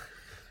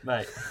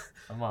 Mate,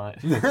 I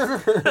might.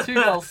 2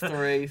 goals,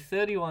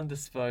 31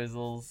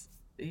 disposals.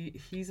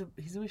 He's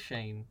a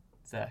machine,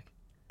 Zach.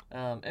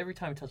 Every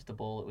time he touched the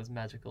ball, it was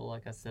magical,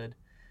 like I said.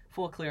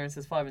 4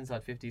 clearances, 5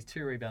 inside 50s,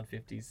 2 rebound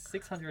 50s,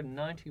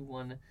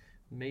 691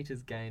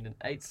 metres gained, and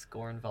 8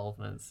 score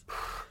involvements.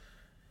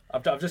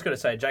 I've just got to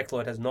say, Jake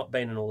Lloyd has not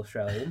been an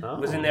All-Australian. Oh.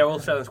 Was in their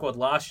All-Australian squad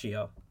last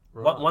year.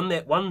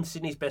 Right. Won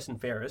Sydney's best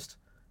and fairest,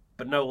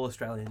 but no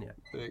All-Australian yet.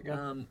 There you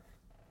go.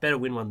 Better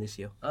win one this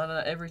year. I don't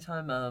know, every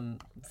time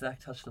Zach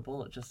touched the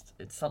ball,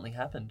 something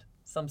happened.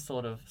 Some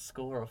sort of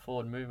score or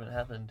forward movement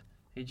happened.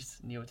 He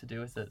just knew what to do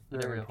with it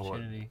at Very every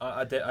important. opportunity.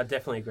 I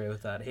definitely agree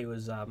with that. He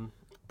was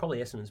probably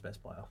Essendon's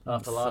best player.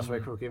 After last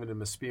week, we were giving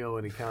him a spew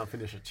and he can't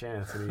finish a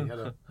chance, and he had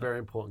a very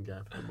important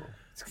game for them all.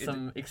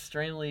 Some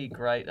extremely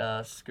great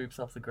scoops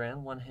off the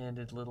ground,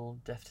 one-handed little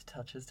deft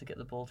touches to get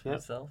the ball to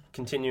himself.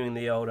 Continuing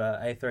the old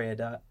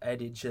A3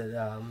 adage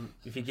that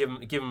if you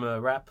give them a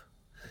rap,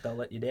 they'll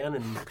let you down,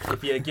 and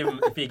if you give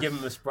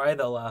them a spray,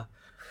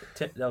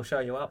 they'll show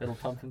you up. It'll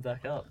pump him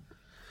back up.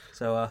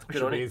 So We good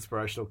should on be you.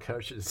 inspirational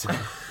coaches.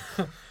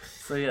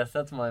 So yes,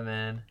 that's my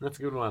man. That's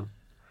a good one.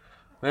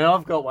 Now,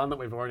 I've got one that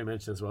we've already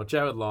mentioned as well,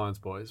 Jared Lyons,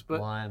 boys.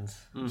 But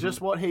Lions.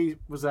 just what he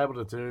was able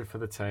to do for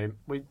the team.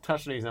 We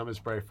touched on his numbers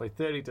briefly.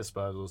 30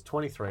 disposals,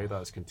 23 of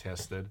those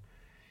contested.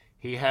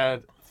 He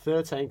had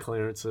 13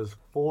 clearances,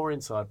 4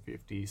 inside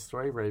 50s,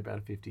 3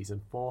 rebound 50s,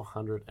 and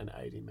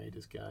 480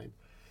 metres gained.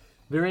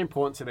 Very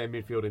important to their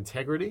midfield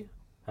integrity.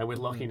 And with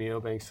Lachie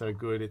Neale being so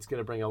good, it's going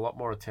to bring a lot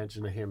more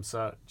attention to him.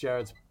 So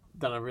Jared's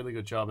done a really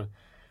good job. And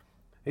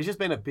he's just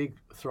been a big,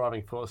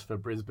 thriving force for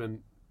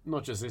Brisbane,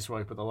 not just this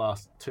week, but the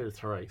last 2 to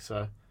 3.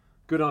 So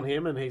good on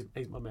him, and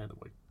he's my man of the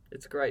week.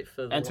 It's great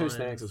for the And 2 Lions.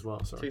 snags as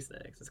well, sorry. 2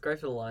 snags. It's great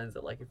for the Lions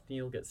that, like, if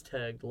Neil gets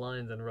tagged,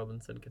 Lions and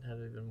Robinson can have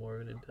even more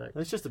of an impact.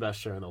 It's just about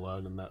sharing the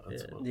load, and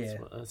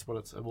that's what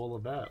it's all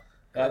about.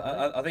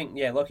 I think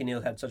Lachie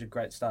Neale had such a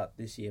great start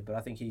this year, but I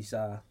think he's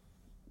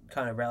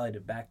kind of rallied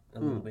it back a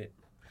little bit.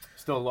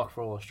 Still a lock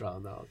for all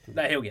Australian, though.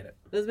 No, he'll get it.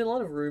 There's been a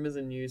lot of rumours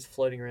and news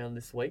floating around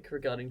this week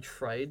regarding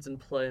trades and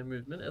player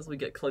movement. As we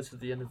get closer to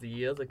the end of the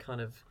year, the kind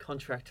of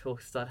contract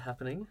talks start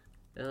happening.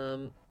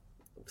 Some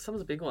of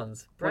the big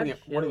ones. One Brad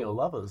of your Hill.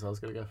 lovers, I was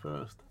going to go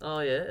first. Oh,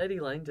 yeah, Eddie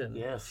Langdon.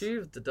 Yes. A few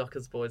of the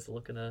Dockers boys are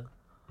looking to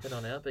head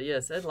on out. But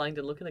yes, Ed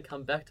Langdon looking to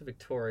come back to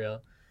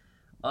Victoria.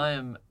 I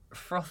am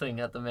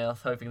frothing at the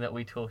mouth, hoping that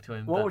we talk to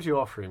him. What but would you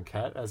offer him,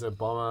 Kat, as a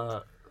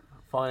bomber?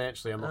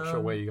 Financially, I'm not sure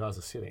where you guys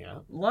are sitting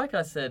at. like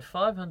I said,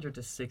 500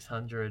 to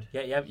 600.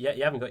 Yeah, you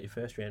haven't got your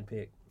first round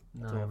pick.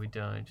 No, we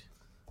don't.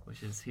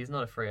 Which is, he's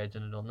not a free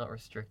agent at all, not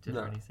restricted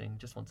or No. anything,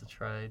 just wants a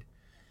trade.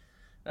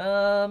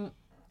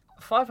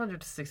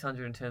 500 to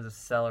 600 in terms of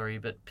salary,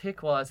 but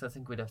pick-wise, I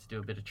think we'd have to do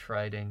a bit of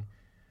trading.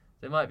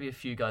 There might be a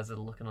few guys that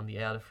are looking on the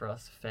outer for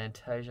us.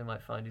 Fantasia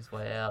might find his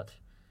way out.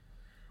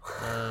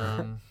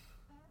 Don't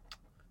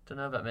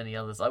know about many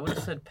others. I would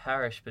have said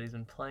Parrish, but he's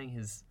been playing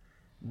his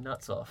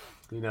nuts off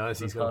He knows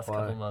the he's got past to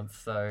couple play. months,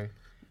 so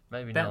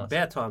maybe About, not.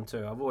 about time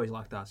too. I've always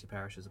liked Darcy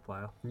Parish as a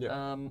player. Yeah.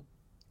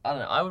 I don't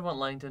know. I would want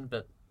Langdon,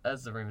 but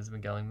as the rumours have been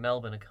going,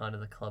 Melbourne are kind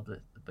of the club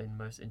that have been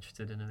most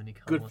interested in him, and he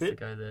kind Good of wants fit. to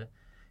go there.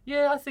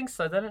 Yeah, I think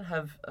so. They don't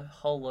have a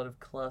whole lot of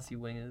classy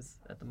wingers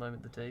at the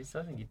moment, the D,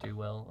 so I think he'd do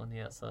well on the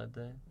outside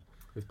there.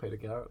 With Peter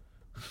Garrett.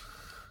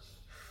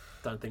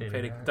 Don't think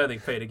Peter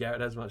Peter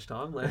Garrett has much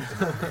time left.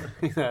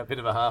 He's a bit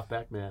of a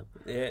half-back man.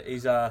 Yeah,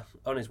 he's on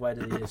his way to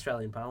the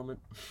Australian Parliament.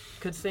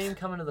 Could see him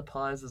coming to the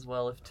Pies as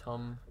well if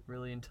Tom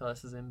really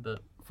entices him,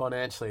 but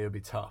Financially, it'd be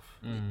tough.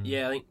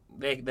 Yeah, I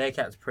think their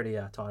cap's pretty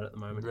tight at the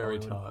moment. Very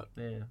Collingwood.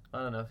 tight. yeah, I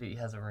don't know if he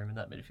has a room in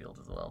that midfield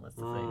as well. That's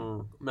the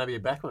thing. Maybe a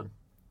backman.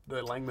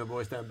 The Langman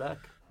boys down back.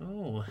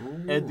 Ooh,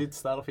 Ed did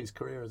start off his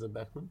career as a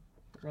backman.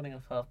 running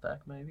off half back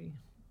maybe.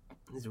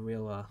 He's a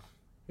real.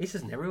 He's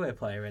just an everywhere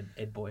player,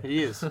 Ed Boy.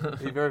 He is. He's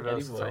very Eddie boy.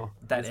 versatile.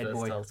 That He's Ed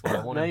Boy. versatile as well.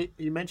 I want Now, him.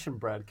 you mentioned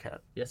Brad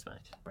Cat. Yes, mate.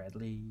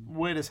 Bradley.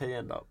 Where does he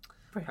end up?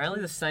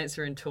 Apparently the Saints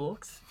are in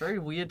talks. Very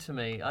weird to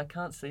me. I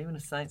can't see him in a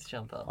Saints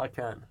jumper. I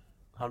can.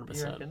 100%.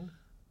 You reckon,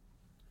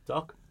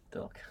 Doc?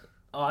 Doc?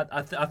 Oh,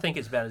 I think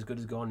it's about as good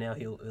as gone now.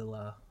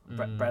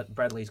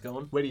 Bradley's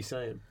gone. Where do you see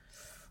him?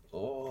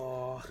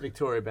 Oh,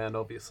 Victoria bound,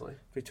 obviously.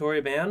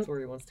 Victoria bound. Where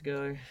he wants to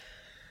go.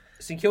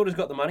 St Kilda's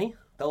got the money.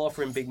 They'll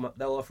offer him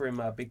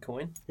big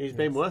coin. He's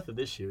been worth it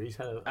this year. He's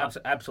had a...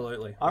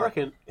 Absolutely. I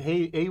reckon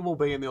he will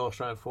be in the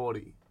All-Australian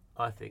 40,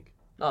 I think.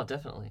 Oh,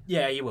 definitely.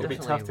 Yeah, he will. It'll be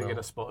Definitely tough to will. get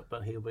a spot,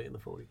 but he'll be in the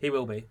 40. He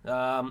will be.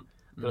 Gotta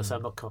say,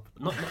 I'm not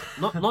confident.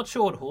 Not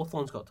sure what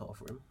Hawthorn's got to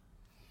offer him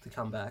to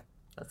come back.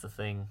 That's the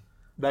thing.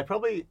 They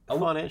probably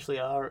financially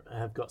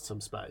have got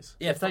some space.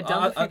 Yeah, If they've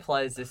done a few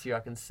players this year,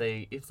 I can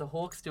see if the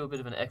Hawks do a bit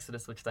of an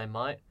exodus, which they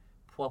might.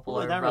 Pwapolo, Well,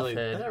 they don't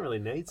Roughhead, really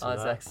need to.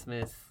 Isaac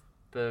Smith,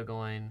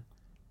 Burgoyne.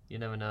 You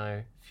never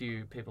know.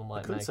 Few people I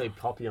might couldn't make. see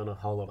Poppy on a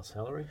whole lot of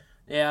salary.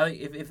 Yeah,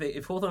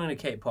 if Hawthorn are going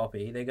to keep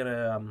Poppy, they're going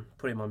to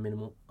put him on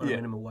a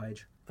minimum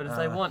wage. But if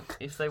they want,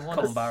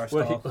 Colin Barra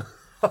style.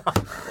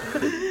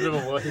 Bit of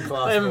a working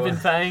class. they haven't boy. been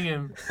paying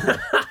him.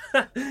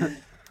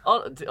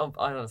 I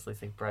honestly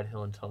think Brad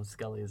Hill and Tom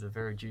Scully is a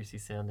very juicy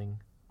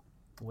sounding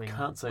wing.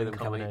 Can't see wing them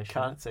coming. combination.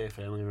 Can't see a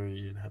family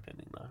reunion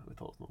happening though with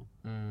Hawthorn.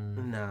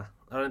 Nah,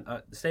 I don't.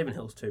 Stephen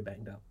Hill's too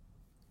banged up.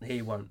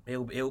 He won't.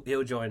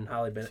 He'll join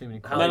Harley Bennett. Too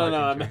many No, Harley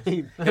I Bennett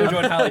mean, He'll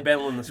join Harley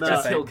Bennett in the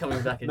Just scrap. Hill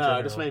coming back in no, general.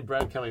 I just mean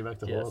Brad coming back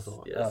to Yes,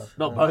 Hawthorn. yes.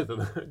 Not both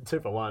of them. 2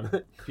 for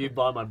 1. If you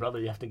buy my brother,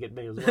 you have to get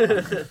me as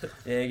well.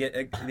 Yeah, you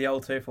get the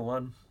old 2 for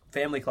 1.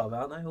 Family club,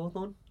 aren't they,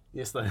 Hawthorn?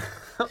 Yes, they.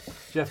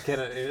 Jeff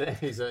Kennett,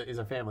 he's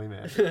a family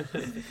man.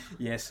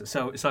 Yes.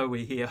 So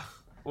we hear.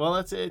 Well,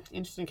 that's an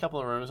interesting couple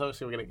of rumors.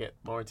 Obviously, we're going to get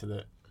more into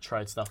the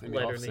trade stuff in the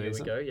Later off in the year we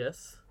season. go.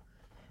 Yes.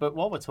 But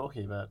while we're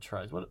talking about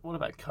trades, what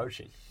about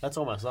coaching? That's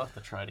almost like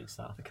the trading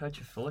stuff. The coach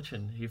of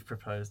fortune you've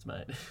proposed,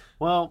 mate.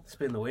 Well,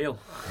 Spin the wheel.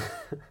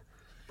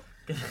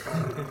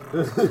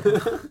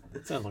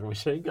 it sounds like a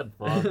machine gun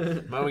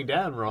fire. Mowing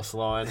down Ross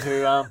Lyon,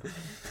 who a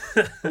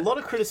lot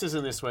of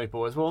criticism this week,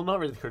 boys. Well, not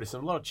really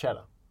criticism, a lot of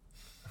chatter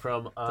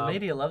from The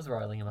media loves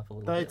riling him up a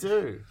little They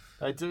bit.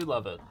 they do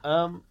love it.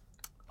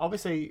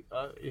 Obviously,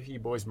 if you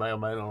boys may or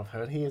may not have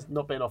heard, he has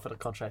not been offered a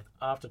contract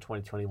after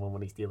 2021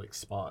 when his deal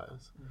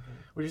expires,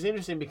 which is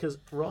interesting because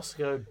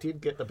Roscoe did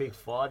get the big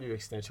 5-year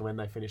extension when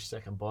they finished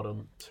second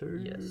bottom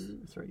 3 years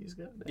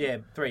ago. now. Yeah,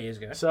 3 years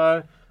ago.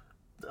 So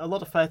a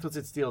lot of faith was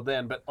its deal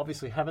then, but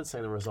obviously haven't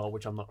seen the result,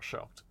 which I'm not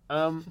shocked.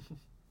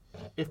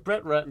 If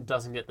Brett Ratton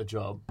doesn't get the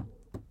job,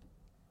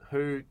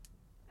 who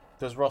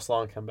does Ross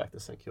Lyon come back to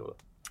St Kilda?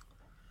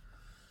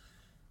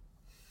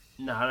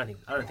 No, I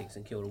don't think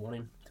St Kilda want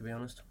him, to be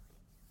honest.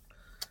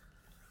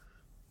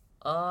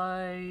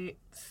 I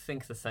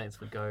think the Saints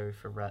would go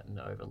for Ratton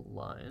over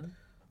Lyon.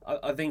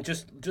 I think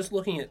just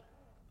looking at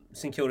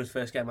St Kilda's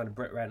first game under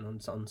Brett Ratton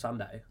on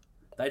Sunday,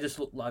 they just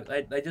look like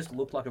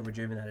a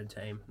rejuvenated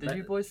team. Did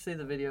you boys see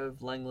the video of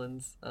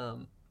Langland's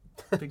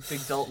big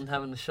Dalton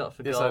having the shot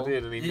for Yes, goal? I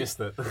did, and he missed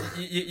it.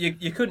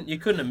 You couldn't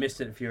have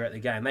missed it if you were at the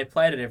game. They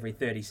played it every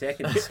 30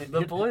 seconds.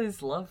 The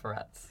boys love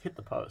rats. Hit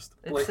the post.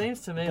 It Boy-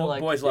 seems to me Bo- like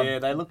boys love Yeah,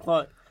 they look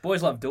like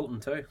boys love Dalton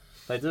too.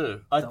 they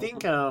do. I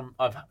think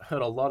I've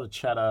heard a lot of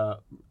chatter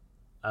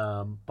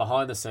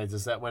behind the scenes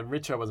is that when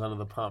Richo was under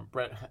the pump,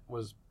 Brett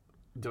was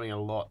doing a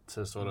lot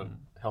to sort of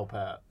help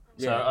out.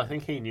 So Yeah. I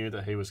think he knew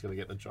that he was going to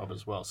get the job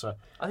as well. So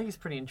I think he's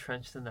pretty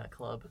entrenched in that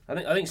club. I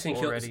think St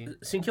Already.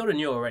 Kilda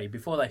knew already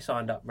before they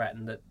signed up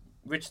Ratton that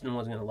Richardson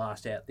wasn't going to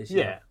last out this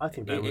yeah, year. I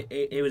think they would.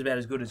 It was about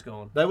as good as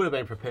gone. They would have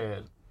been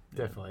prepared,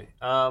 definitely.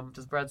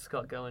 Does Brad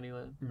Scott go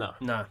anywhere? No,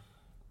 No.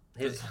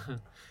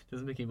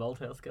 Does Mickey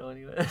Malthouse go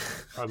anywhere?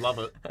 I'd love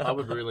it. I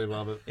would really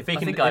love it. If he I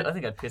can, think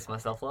I'd piss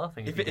myself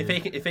laughing. if he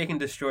did. he can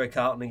destroy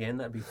Carlton again,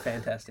 that'd be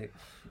fantastic.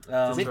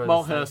 Does Nick Throw the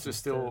Malthurst Saints is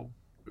still.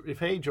 If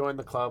he joined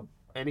the club,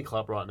 any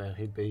club right now,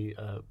 he'd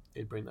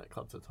bring that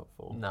club to the top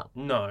 4. No,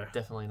 No,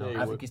 definitely Yeah, not. he I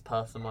would. think he's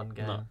past the modern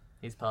game. No.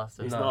 He's past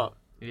it. He's No. not.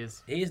 It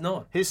is. he is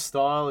not. His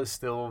style is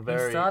still He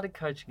very. started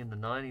coaching in the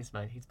 90s,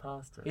 mate. He's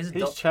past it. He's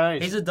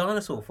changed. He's a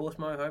dinosaur. Force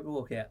Mo Hope to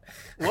walk out.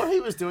 What he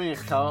was doing at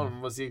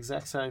Carlton was the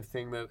exact same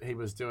thing that he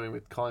was doing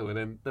with Collingwood,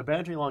 and the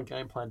boundary line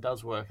game plan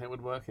does work, and it would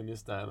work in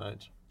this day and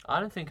age. I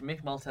don't think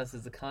Mick Malthouse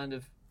is the kind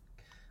of...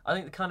 I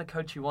think the kind of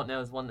coach you want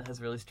now is one that has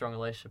a really strong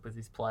relationship with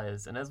his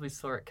players. And as we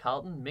saw at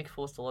Carlton, Mick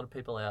forced a lot of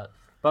people out.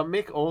 But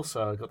Mick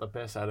also got the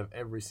best out of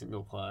every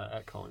single player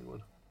at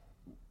Collingwood.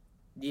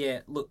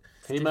 Yeah, look,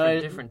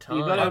 different time.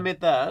 You've got to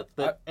admit that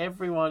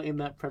everyone in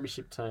that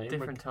premiership team,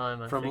 Different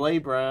time, I from think. Lee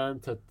Brown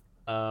to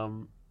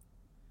Tyson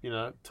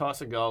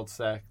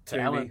Goldsack to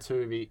Tuvey. Alan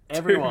Tuvey,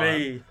 everyone.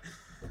 Tuvey.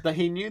 That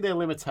he knew their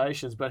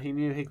limitations, but he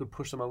knew he could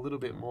push them a little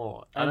bit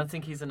more. I don't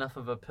think he's enough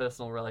of a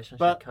personal relationship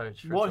But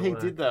coach. For what it to he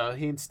work. did though,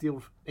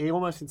 he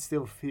almost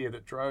instilled fear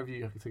that drove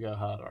you to go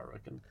harder. I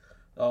reckon,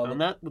 Oh, and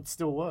that would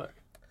still work.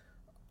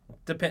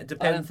 I don't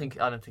depends. think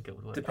it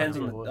would work. Depends I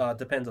on think the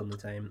depends on the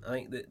team. I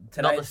think that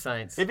Not today. the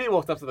Saints. If he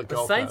walked up to the The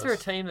Gold Saints Coast,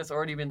 are a team that's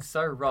already been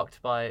so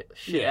rocked by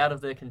shit Yeah. out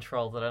of their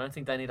control that I don't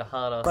think they need a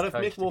hard ass. but if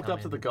coach Mick to walked come up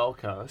to in. the Gold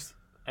Coast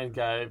and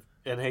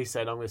he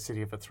said, "I'm going to sit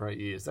here for 3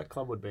 years," that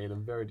club would be in a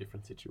very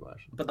different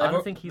situation. But I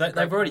don't think he's a they've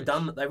great already coach.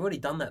 done. They've already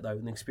done that though.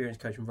 With an experienced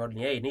coach from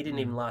Rodney, and he didn't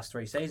even last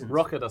 3 seasons.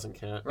 Rocket doesn't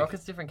count.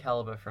 Rocket's different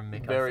caliber from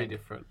Mick. I Very think,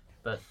 different.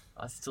 but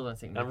I still don't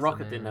think. And Mick's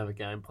Rocket the didn't man. have a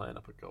game plan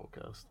up at Gold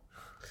Coast.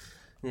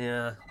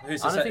 Yeah,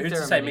 who's I to don't say, think who's there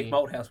to are say many- Mick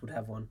Malthouse would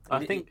have one?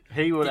 I think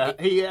he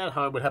at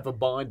home would have a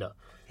binder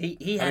he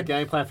and a had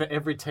game plan for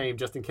every team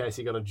just in case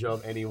he got a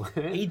job anywhere.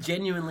 he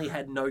genuinely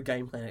had no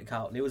game plan at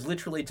Carlton. It was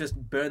literally just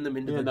burn them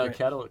into Yeah, the no ground.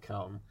 cattle at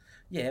Carlton.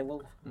 Yeah,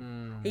 well,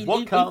 Mm.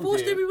 he Carlton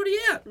forced did- everybody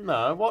out.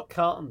 No, what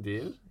Carlton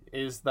did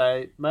is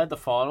they made the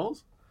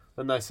finals,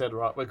 then they said,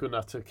 right, we're good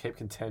enough to keep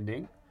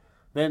contending.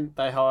 Then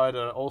they hired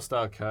an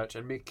all-star coach,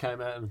 and Mick came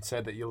out and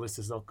said that your list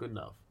is not good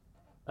enough.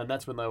 And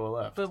that's when they were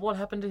left. But what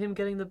happened to him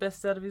getting the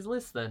best out of his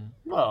list then?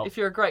 Well, If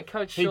you're a great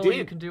coach, he surely did.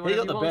 you can do He whatever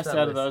got you the want best with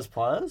that out of list. those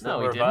players No, that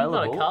he were didn't. Not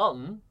available. at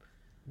Carlton.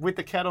 With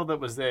the cattle that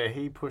was there,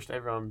 he pushed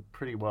everyone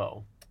pretty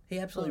well. He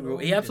absolutely Well,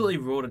 he absolutely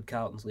rorted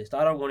Carlton's list.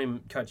 I don't want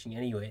him coaching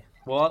anywhere.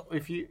 Well,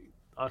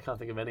 I can't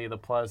think of any of the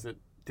players that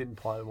didn't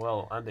play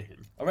well under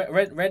him. I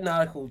read an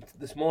article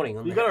this morning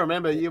on You've got to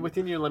remember, you're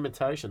within your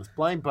limitations.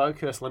 Blaine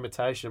Boakhurst's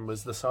limitation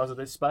was the size of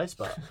this space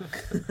bar.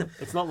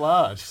 It's not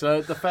large.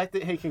 So the fact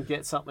that he can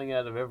get something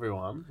out of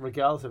everyone,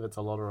 regardless if it's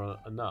a lot or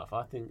enough,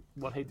 I think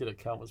what he did at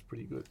Carlton was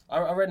pretty good.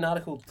 I read an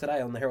article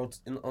today on the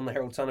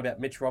Herald Sun about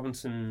Mitch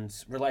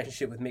Robinson's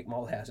relationship with Mick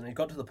Malthouse, and it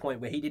got to the point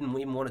where he didn't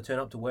even want to turn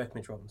up to work.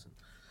 Mitch Robinson.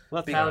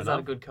 Well, that's How fair is that a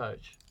enough. good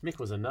coach? Mick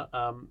was a nut.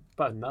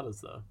 Both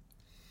nutters, though.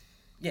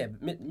 Yeah,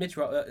 Mitch.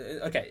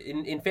 Okay,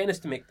 in fairness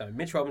to Mick though,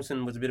 Mitch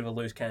Robinson was a bit of a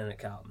loose cannon at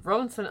Carlton.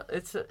 Robinson,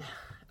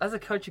 as a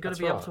coach, you've got That's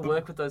to be able right. to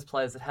work with those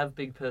players that have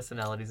big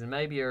personalities and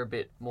maybe are a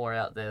bit more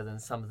out there than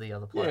some of the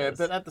other Yeah, players.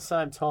 but at the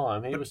same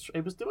time, he was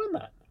doing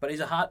that. But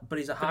he's a hard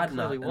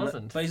clearly nut.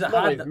 wasn't. But he's a Not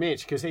hard. with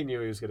Mitch, because he knew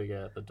he was going to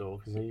go out the door,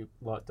 because he,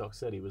 like Doc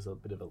said, he was a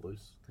bit of a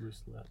loose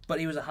lad. But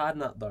he was a hard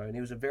nut though, and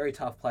he was a very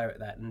tough player at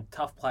that. And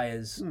tough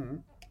players,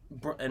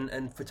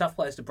 and for tough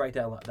players to break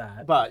down like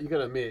that. But you got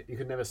to admit, you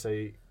could never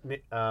see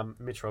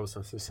Mitch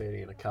Robinson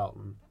succeeding in a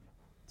Carlton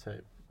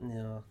team.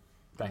 Yeah. I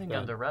Back think then.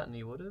 under Ratton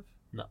he would have.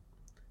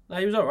 No,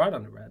 he was all right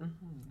under Ratton.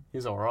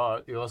 He's all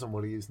right. He wasn't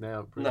what he is now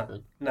at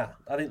Brisbane. No,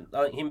 I think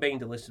him being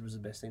delisted was the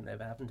best thing that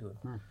ever happened to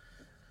him.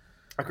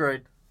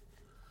 Agreed.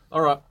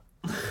 All right,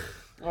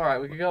 All right,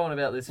 we could go on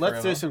about this let's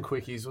do forever. some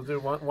quickies. We'll do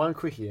one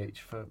quickie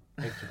each for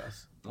each of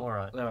us. All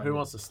right. All right. Who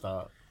wants to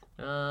start?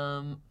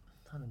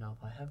 I don't know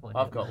if I have one.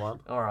 I've yet, got mate. one.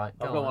 All right,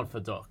 I've go got on. one for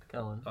Doc.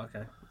 Go on.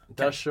 Okay.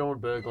 Does Sean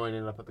Burgoyne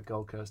end up at the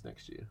Gold Coast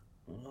next year?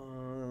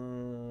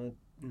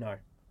 No.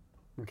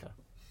 Okay.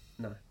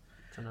 Don't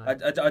know.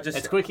 I just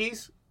It's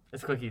quickies?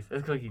 It's cookies.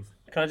 It's cookies.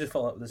 can I just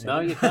follow up with this? No,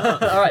 you All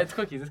can't. right, it's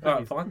cookies. It's All right,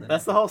 cookies. fine then.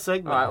 That's the whole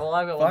segment. All right, well,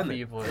 I got one Fine for then.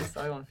 you boys.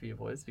 I got one for you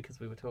boys because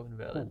we were talking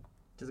about it.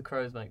 Do the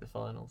Crows make the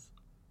finals?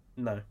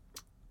 No.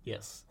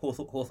 Yes.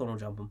 Hawthorn will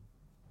jump him.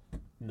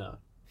 No.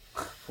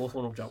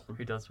 Hawthorn will jump him.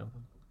 Who does jump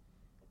them?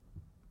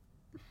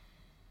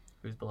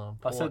 Who's below 'em?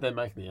 I Port? said they're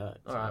making the eight.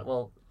 All right,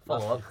 well,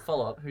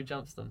 follow up. Who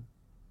jumps them?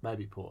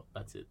 Maybe Port.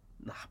 That's it.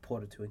 Nah,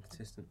 Port are too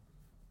inconsistent.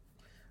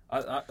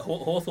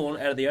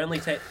 Hawthorn out of the only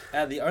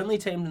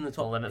teams in the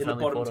top Well, then it's in the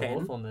only bottom Port or 10.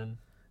 Hawthorn then.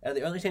 Out of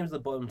the only teams in the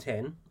bottom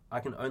 10, I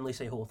can only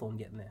see Hawthorn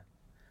getting there.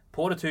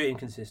 Port are too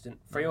inconsistent.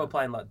 Freo are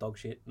playing like dog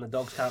shit, and the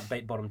Dogs can't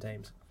beat bottom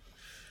teams.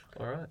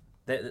 All right,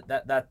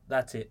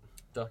 That's it.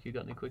 Doc, you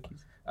got any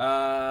quickies?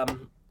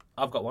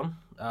 I've got one.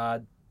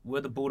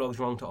 Were the Bulldogs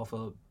wrong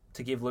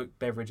to give Luke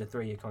Beveridge a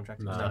 3-year contract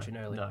No. extension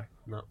early? No,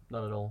 No.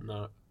 not at all.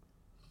 No.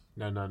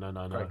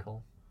 No. Great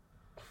call.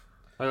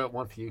 I got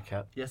one for you,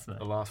 Kat. Yes, mate.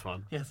 The last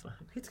one. Yes, mate.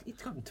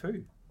 It's gotten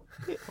 2.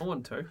 I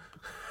want 2.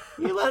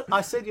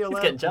 I said you're He's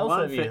allowed getting jealous one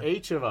over for you.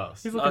 each of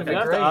us. He's looking Okay. You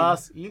have to green.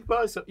 ask.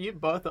 You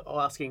both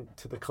are asking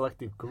to the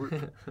collective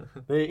group.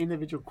 They're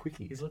individual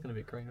quickies. He's looking a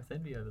bit green with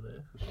envy over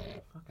there.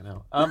 Fucking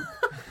hell.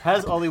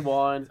 Has Ollie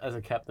Wines as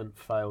a captain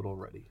failed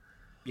already?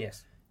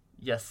 Yes.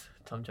 Yes,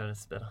 Tom Jonas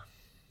is better.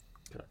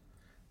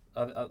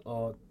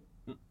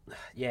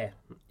 Yeah.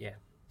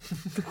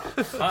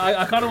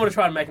 I kind of want to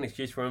try and make an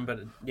excuse for him, but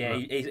yeah,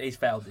 he's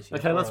failed this year.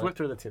 Okay, let's Alright. whip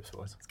through the tips,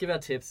 boys. Let's give our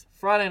tips.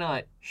 Friday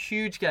night,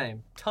 huge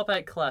game. Top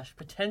 8 clash,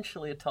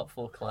 potentially a top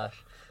 4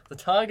 clash. The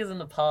Tigers and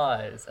the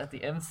Pies at the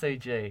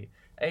MCG.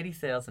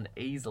 80,000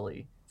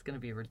 easily. It's going to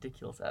be a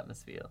ridiculous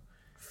atmosphere.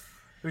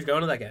 Who's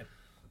going to that game?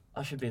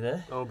 I should be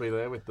there. I'll be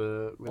there with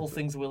the All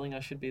things willing, I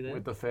should be there.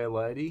 with the fair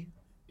lady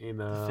in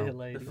Fair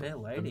lady. The fair the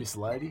lady. Miss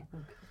Lady.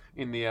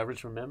 in the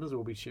Richmond members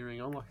will be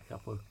cheering on like a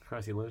couple of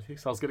crazy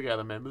lunatics. I was going to go to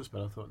the members,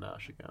 but I thought, no, I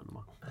should go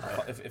on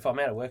the If I'm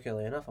out of work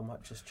early enough, I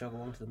might just jog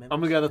along to the members. I'm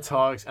going to go to the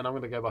Tigers, and I'm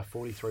going to go by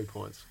 43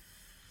 points.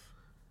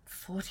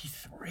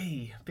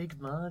 43,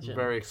 big margin.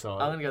 Very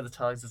excited. I'm going to go the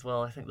Tigers as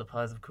well. I think the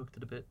Pies have cooked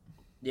it a bit.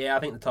 Yeah, I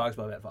think the Tigers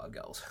by about 5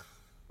 goals.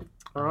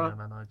 All right.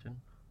 My margin.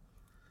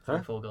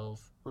 Huh? 4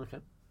 goals. Okay.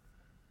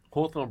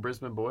 Hawthorn,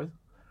 Brisbane, boys.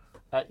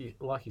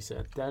 Like you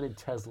said, down in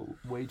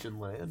Taswegian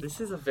land. This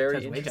is a very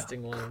Tasmania.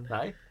 interesting one.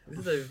 Hey? This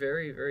is a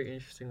very, very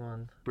interesting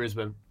one.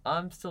 Brisbane.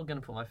 I'm still going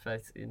to put my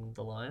faith in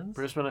the Lions.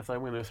 Brisbane, if they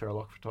win this, they're a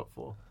lock for top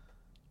 4.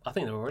 I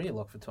think they're already a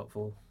lock for top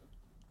 4.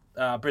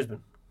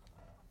 Brisbane.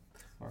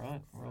 All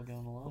right, we're all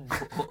going the Lions.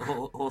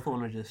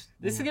 Hawthorn are just...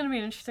 This is going to be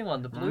an interesting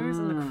one. The Blues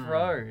and the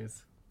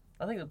Crows.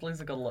 I think the Blues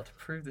have got a lot to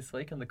prove this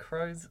week, and the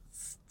Crows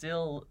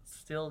still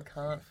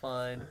can't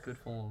find good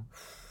form.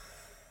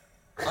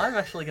 I'm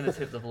actually going to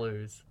tip the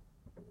Blues.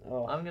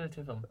 Oh. I'm going to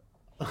tip them.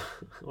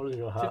 What did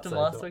your heart Tipped them say,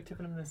 last Doc? week,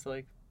 tipping them this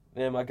week.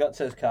 Yeah, my gut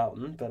says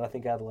Carlton, but I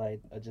think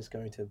Adelaide are just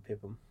going to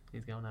pip them.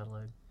 He's going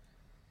Adelaide.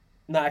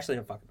 No, actually,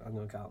 I'm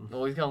going Carlton.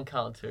 Oh, he's going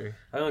Carlton too.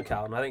 I'm going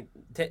Carlton. I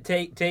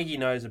think Teggy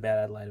knows about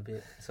Adelaide a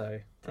bit, so...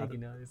 Teggy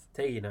knows.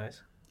 Teggy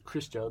knows.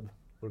 Chris Judd.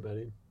 What about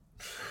him?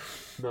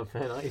 Not a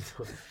fan, are you?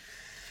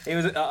 He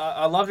was.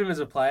 I loved him as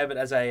a player, but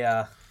as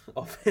a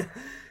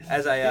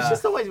He's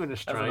just always been a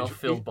strange.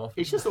 off-field buff.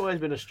 He's just always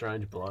been a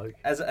strange bloke.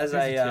 as Who's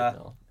your tip,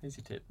 Mel? Who's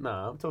your tip? No,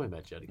 I'm talking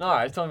about Juddy. No,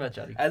 I'm talking about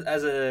Juddy.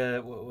 as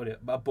a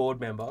board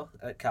member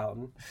at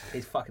Carlton,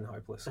 he's fucking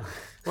hopeless.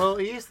 Well,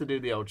 he used to do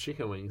the old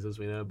chicken wings, as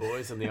we know,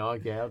 boys, and the eye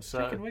gouge.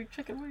 So,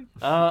 Chicken wing.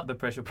 The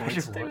pressure points.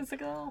 Pressure Steven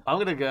Seagal. I'm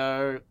gonna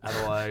go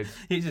Adelaide,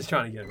 He's just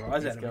trying to get a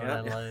rise He's out of going me.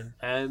 aren't you? Adelaide.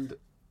 and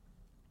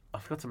I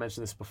forgot to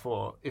mention this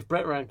before. If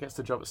Brett Rank gets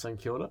the job at St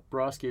Kilda,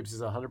 Bryce Gibbs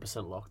is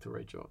 100% locked to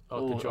rejoin.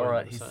 Oh, all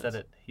right, he said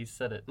it. He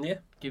said it. Yeah.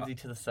 Gives you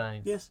to the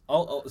Saints. Yes.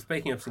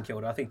 Speaking of St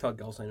Kilda, I think Todd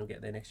Goldstein will get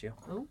there next year.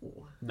 Oh,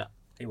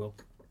 He will.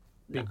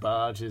 Big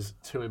Barge is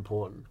too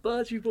important.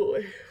 Bargy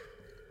boy.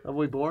 Are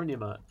we boring you,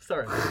 mate?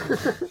 Sorry.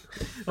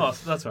 Oh,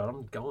 that's right.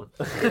 I'm going.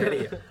 Get out of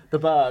here. The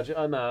Barge,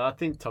 I know. I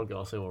think Todd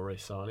Goldstein will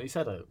re-sign. He's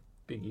had a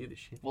big year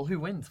this year. Well,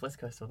 who wins, West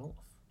Coast or North?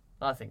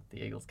 I think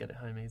the Eagles get it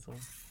home easily.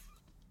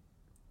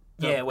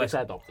 Yeah, West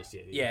at Optus,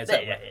 yeah. Yeah, it's Yeah,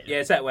 at, yeah, yeah,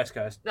 it's at West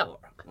Coast. No,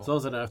 As long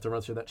as I don't have to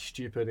run through that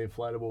stupid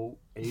inflatable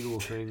eagle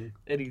thing.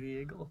 Eddie the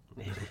Eagle.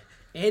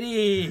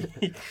 Eddie.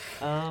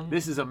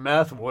 This is a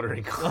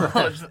mouth-watering Oh,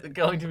 clash. it's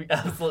going to be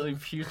absolutely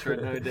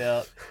putrid, no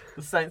doubt.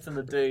 The Saints and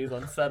the D's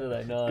on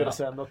Saturday night. Gotta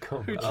say, I'm not Who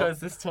confident. chose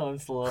this time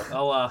slot?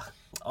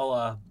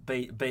 I'll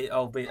be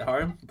at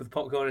home with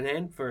popcorn in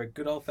hand for a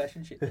good old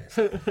fashioned shit.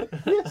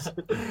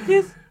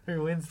 Yes.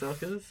 Who wins,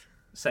 Dockers?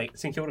 St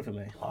Kilda for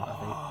me.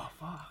 Oh,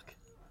 fuck.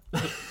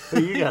 Who are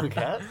you going,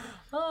 Cat?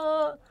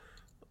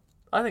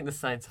 I think the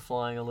Saints are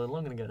flying a little.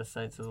 I'm going to go to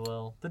Saints as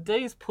well. The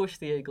D's pushed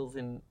the Eagles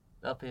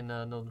up in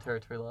Northern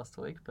Territory last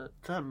week, but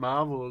That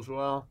Marvel as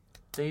well.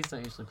 D's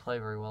don't usually play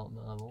very well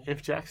at Marvel.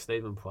 If Jack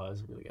Stephen plays,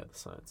 I'm going to go to the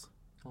Saints.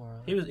 All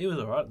right. He was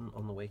alright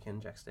on the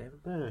weekend, Jack Stephen.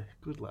 Yeah,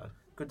 good lad.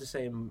 Good to see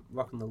him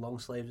rocking the long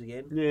sleeves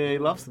again. Yeah, he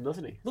loves them,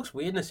 doesn't he? Looks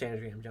weird in a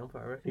Sandringham jumper,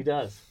 I reckon. He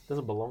does.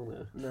 Doesn't belong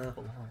there.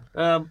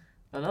 No.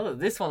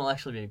 This one will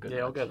actually be a good Yeah,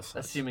 I'll match, go to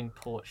Saints. assuming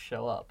Port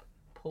show up.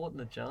 Port and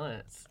the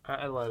Giants.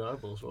 Adelaide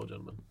Oval as well,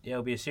 gentlemen. Yeah,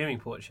 it'll be assuming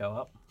Port show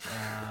up.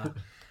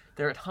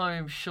 They're at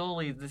home.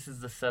 Surely this is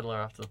the settler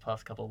after the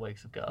past couple of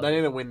weeks of guard. They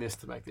need to win this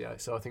to make the 8,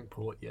 so I think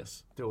Port,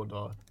 yes. Do or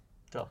die.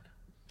 Doc.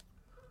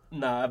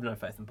 No, I have no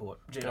faith in Port.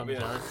 John GWS.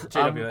 Giants. GWS.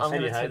 I'm And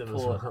going you to hate tip them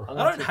as Port. well. I'm I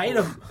gonna don't tip hate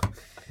Port. them.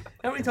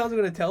 How many times am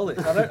I going to tell this?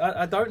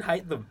 I don't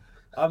hate them.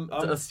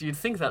 You'd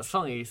think that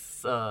song he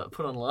put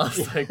on last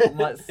week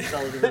might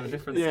tell a bit of a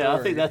different story. Yeah,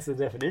 I think that's the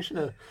definition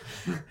of...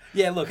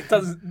 Yeah, look, it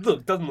doesn't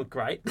look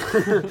great,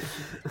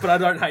 but I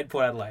don't hate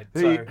Port Adelaide. Who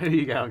So, are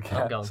you going, I'm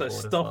Cat? going So Port as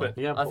stop well. it.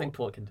 Yeah, I Port. think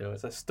Port can do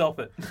it. so stop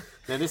it.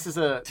 Now, this is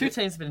a... Two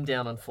teams have been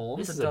down on form.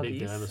 This the is a big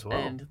Doggies game as well.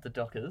 and the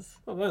Dockers.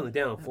 Well, we're only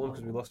down on form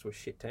because we lost to a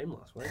shit team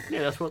last week.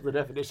 Yeah, that's what the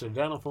definition of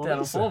down on form Down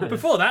on is. form is.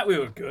 Before that, we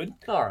were good.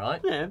 All right.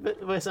 Yeah,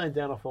 but we're saying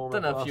down on form.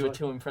 Don't know if last you were week.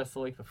 too impressed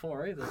the week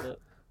before either,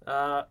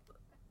 but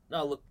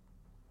No, look,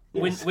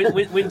 Yes.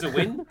 win's a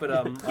win, but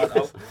I'll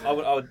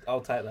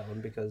take that one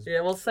because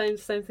yeah. Well, same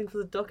thing for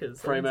the Dockers.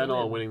 Fremantle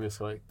are winning this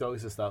week.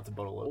 Dogs will start to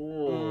bottle it.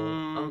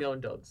 Ooh, I'm going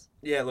Dogs.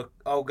 yeah, look,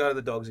 I'll go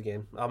the Dogs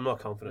again. I'm not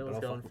confident,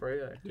 Miller's but going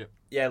Freo.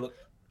 yeah, look,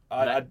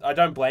 I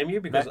don't blame you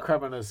because Matt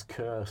Cravener's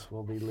curse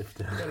will be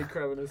lifted. Danny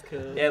Cravener's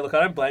curve. yeah, look, I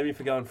don't blame you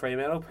for going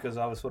Fremantle because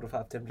I was sort of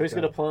half tempted. Who's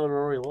going to play on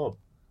Rory Lobb?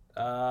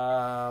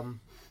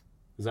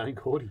 Zane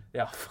Cordy.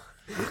 Yeah.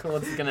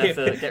 Cord's going to have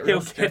to get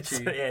real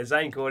sketchy. Yeah,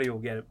 Zane Cordy will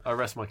get it. I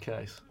rest my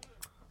case.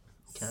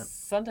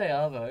 Sunday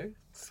Arvo,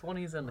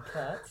 Swannies and the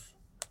Cats.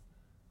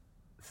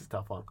 This is a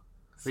tough one.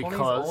 Swannies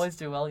Because- always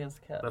do well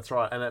against the Cats. That's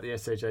right, and at the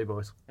SCG,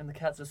 boys. And the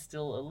Cats are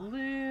still a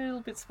little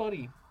bit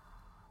spotty.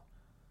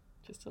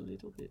 Just a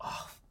little bit.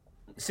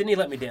 Sydney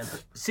let me down.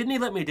 Sydney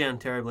let me down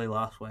terribly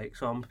last week,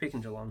 so I'm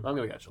picking Geelong. I'm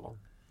going to go Geelong.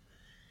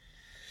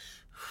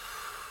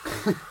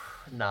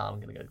 Nah, I'm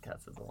going to go to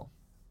Cats as well.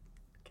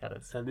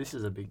 Catters. And this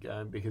is a big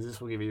game because this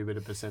will give you a bit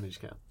of percentage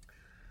count.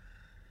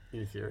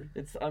 In theory.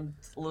 I'm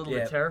a little bit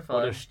What a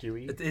terrified.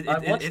 Stewie.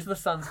 I watched the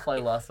Suns play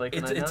last week,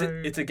 and I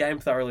know... It's a game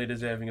thoroughly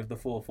deserving of the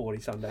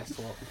 4:40 Sunday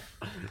slot.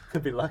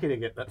 Could be lucky to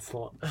get that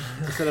slot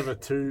instead of a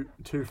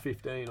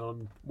 2:15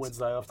 on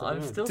Wednesday afternoon.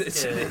 I'm still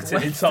scared. It's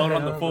an insult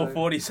on the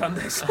 4:40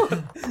 Sunday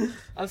slot.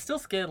 I'm still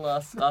scared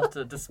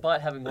after,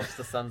 despite having watched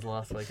the Suns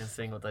last week and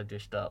seeing what they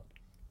dished up.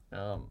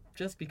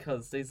 Just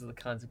because these are the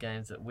kinds of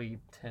games that we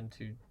tend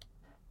to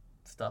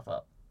stuff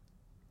up.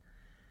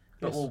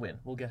 But Yes. we'll win.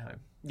 We'll get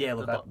home. Yeah,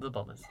 look, The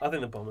Bombers. I think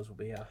the Bombers will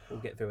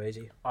get through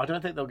easy. I don't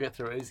think they'll get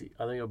through easy.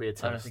 I think it'll be a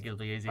test. I don't think it'll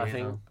be easy I either.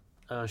 think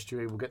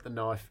Stewie will get the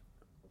knife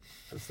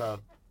and start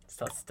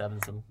Start stabbing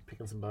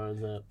picking some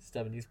bones out.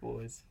 these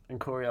boys. And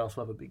Corey Ellis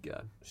will have a big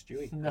game.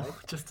 Stewie. No,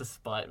 just to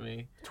spite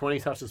me. 20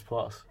 touches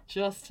plus.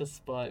 Just to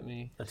spite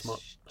me. That's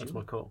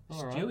my call.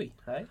 All right. Stewie,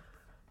 hey?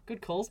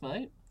 Good calls,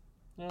 mate.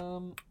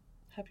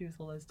 Happy with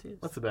all those tips.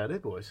 That's about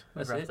it, boys. We've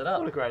That's wrapped it. it up.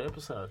 What a great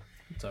episode.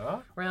 It's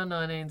alright. Round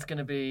 19 is going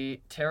to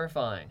be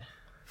terrifying.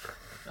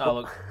 Oh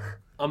look,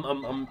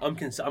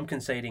 I'm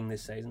conceding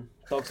this season.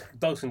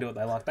 Dogs can do what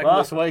they like. They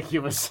Last week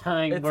you were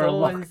saying It's we're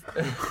always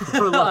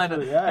I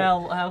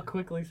know, how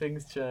quickly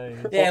things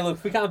change. yeah, look,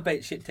 if we can't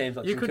beat shit teams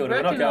like You St could Kilda,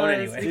 we're not going recognise-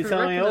 anywhere. You're can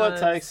telling me all it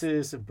recognise- takes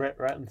is Brett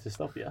Ratton to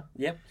stop you.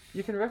 Yep.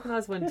 You can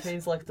recognise when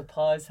teams like the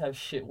Pies have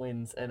shit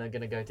wins and are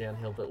going to go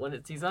downhill, but when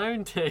it's his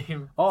own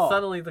team,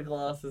 suddenly the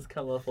glasses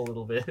come off a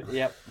little bit.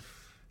 Yep.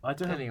 I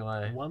do have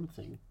Anyway. one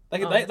thing. They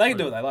can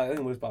do what they like. They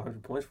can lose by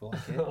 100 points for all I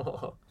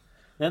care.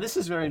 Now, this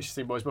is very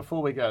interesting, boys.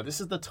 Before we go, this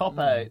is the top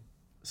 8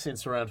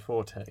 since round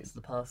 14. It's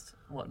the past,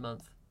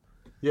 month?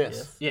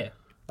 Yes. Yeah.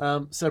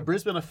 So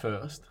Brisbane are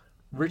first,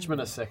 Richmond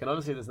are second.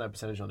 Obviously, there's no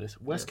percentage on this.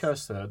 West Yes.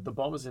 Coast third, the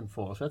Bombers in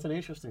fourth. So that's an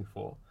interesting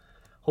 4.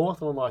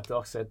 Hawthorn, like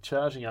Doc said,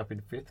 charging up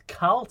in 5th.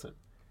 Carlton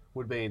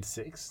would be in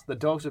 6th. The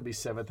Dogs would be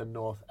 7th and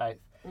North 8th.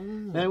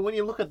 Now, when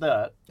you look at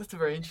that, That's a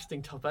very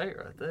interesting top 8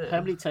 right there. how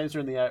many teams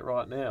are in the 8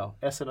 right now?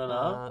 Essendon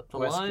are? The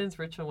West- Lions,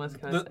 Richmond,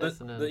 West Coast,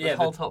 Essendon. the The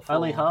whole top 4.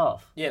 Only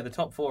half. Yeah, the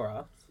top 4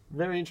 are.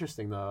 Very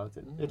interesting, though.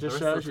 It The just rest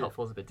shows of the you. top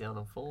 4's a bit down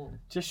on form.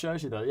 Just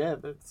shows you, though. Yeah,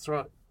 that's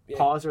right. Yeah.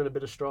 Pies are in a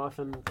bit of strife,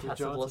 and the Cats have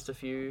Giants. lost a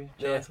few.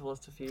 Yeah. Giants have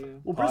lost a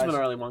few. Well, Brisbane Pies.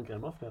 are only one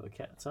game off now. The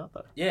Cats, aren't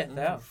they? Yeah,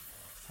 they are.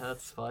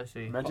 That's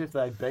spicy. Imagine if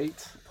they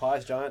beat.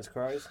 Pies, Giants,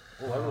 Crows,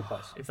 all over the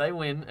place. If they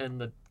win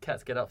and the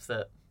Cats get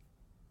upset,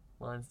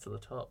 Lions to the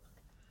top.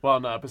 Well,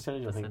 no,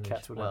 percentage. I think Percentage,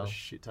 Cats would have well. a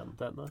shit ton,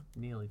 don't they?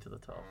 Nearly to the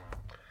top.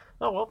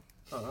 Oh well.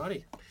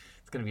 Alrighty.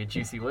 It's going to be a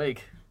juicy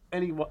week.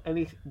 Any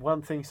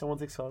one thing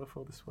someone's excited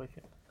for this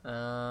weekend?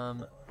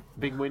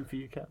 Big win for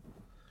you, Cat.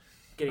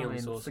 Getting I on the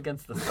mean, sauce. it's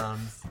against the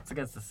Suns. It's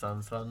against the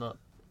Suns, so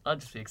I'd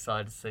just be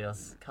excited to see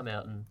us come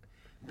out and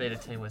beat a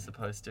team we're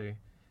supposed to.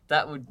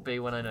 That would be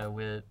when I know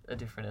we're a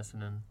different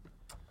Essendon.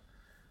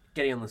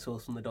 Getting on the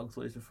sauce from the Dogs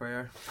lose to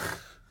Freo.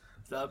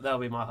 That'll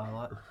be my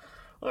highlight.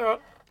 All right.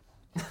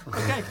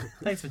 Okay,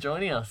 thanks for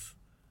joining us.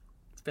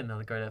 It's been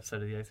another great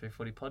episode of the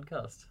A340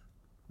 podcast.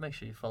 Make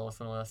sure you follow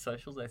us on all our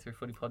socials,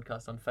 A340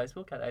 Podcast on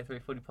Facebook, at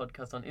A340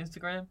 Podcast on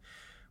Instagram.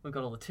 We've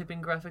got all the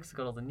tipping graphics, we've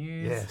got all the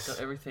news, Yes. got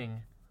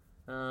everything.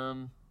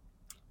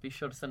 Be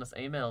sure to send us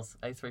emails,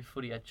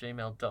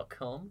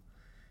 a340@gmail.com.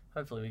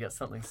 Hopefully we get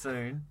something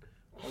soon.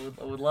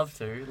 I would love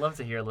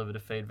to hear a little bit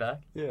of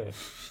feedback. Yeah,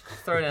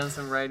 Throw down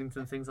some ratings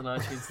and things on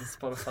iTunes and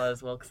Spotify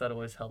as well, because that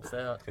always helps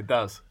out. it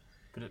does.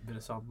 Bit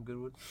of Simon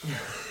Goodwood.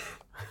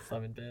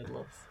 Simon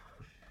Birdloss.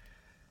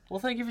 Well,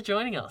 thank you for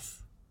joining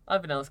us.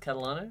 I've been Alice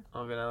Catalano.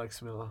 I've been Alex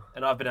Miller.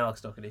 And I've been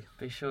Alex Doherty.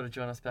 Be sure to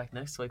join us back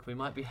next week. We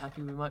might be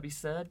happy, we might be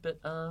sad, but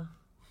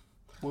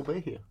We'll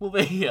be here. we'll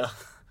be here.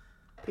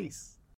 Peace.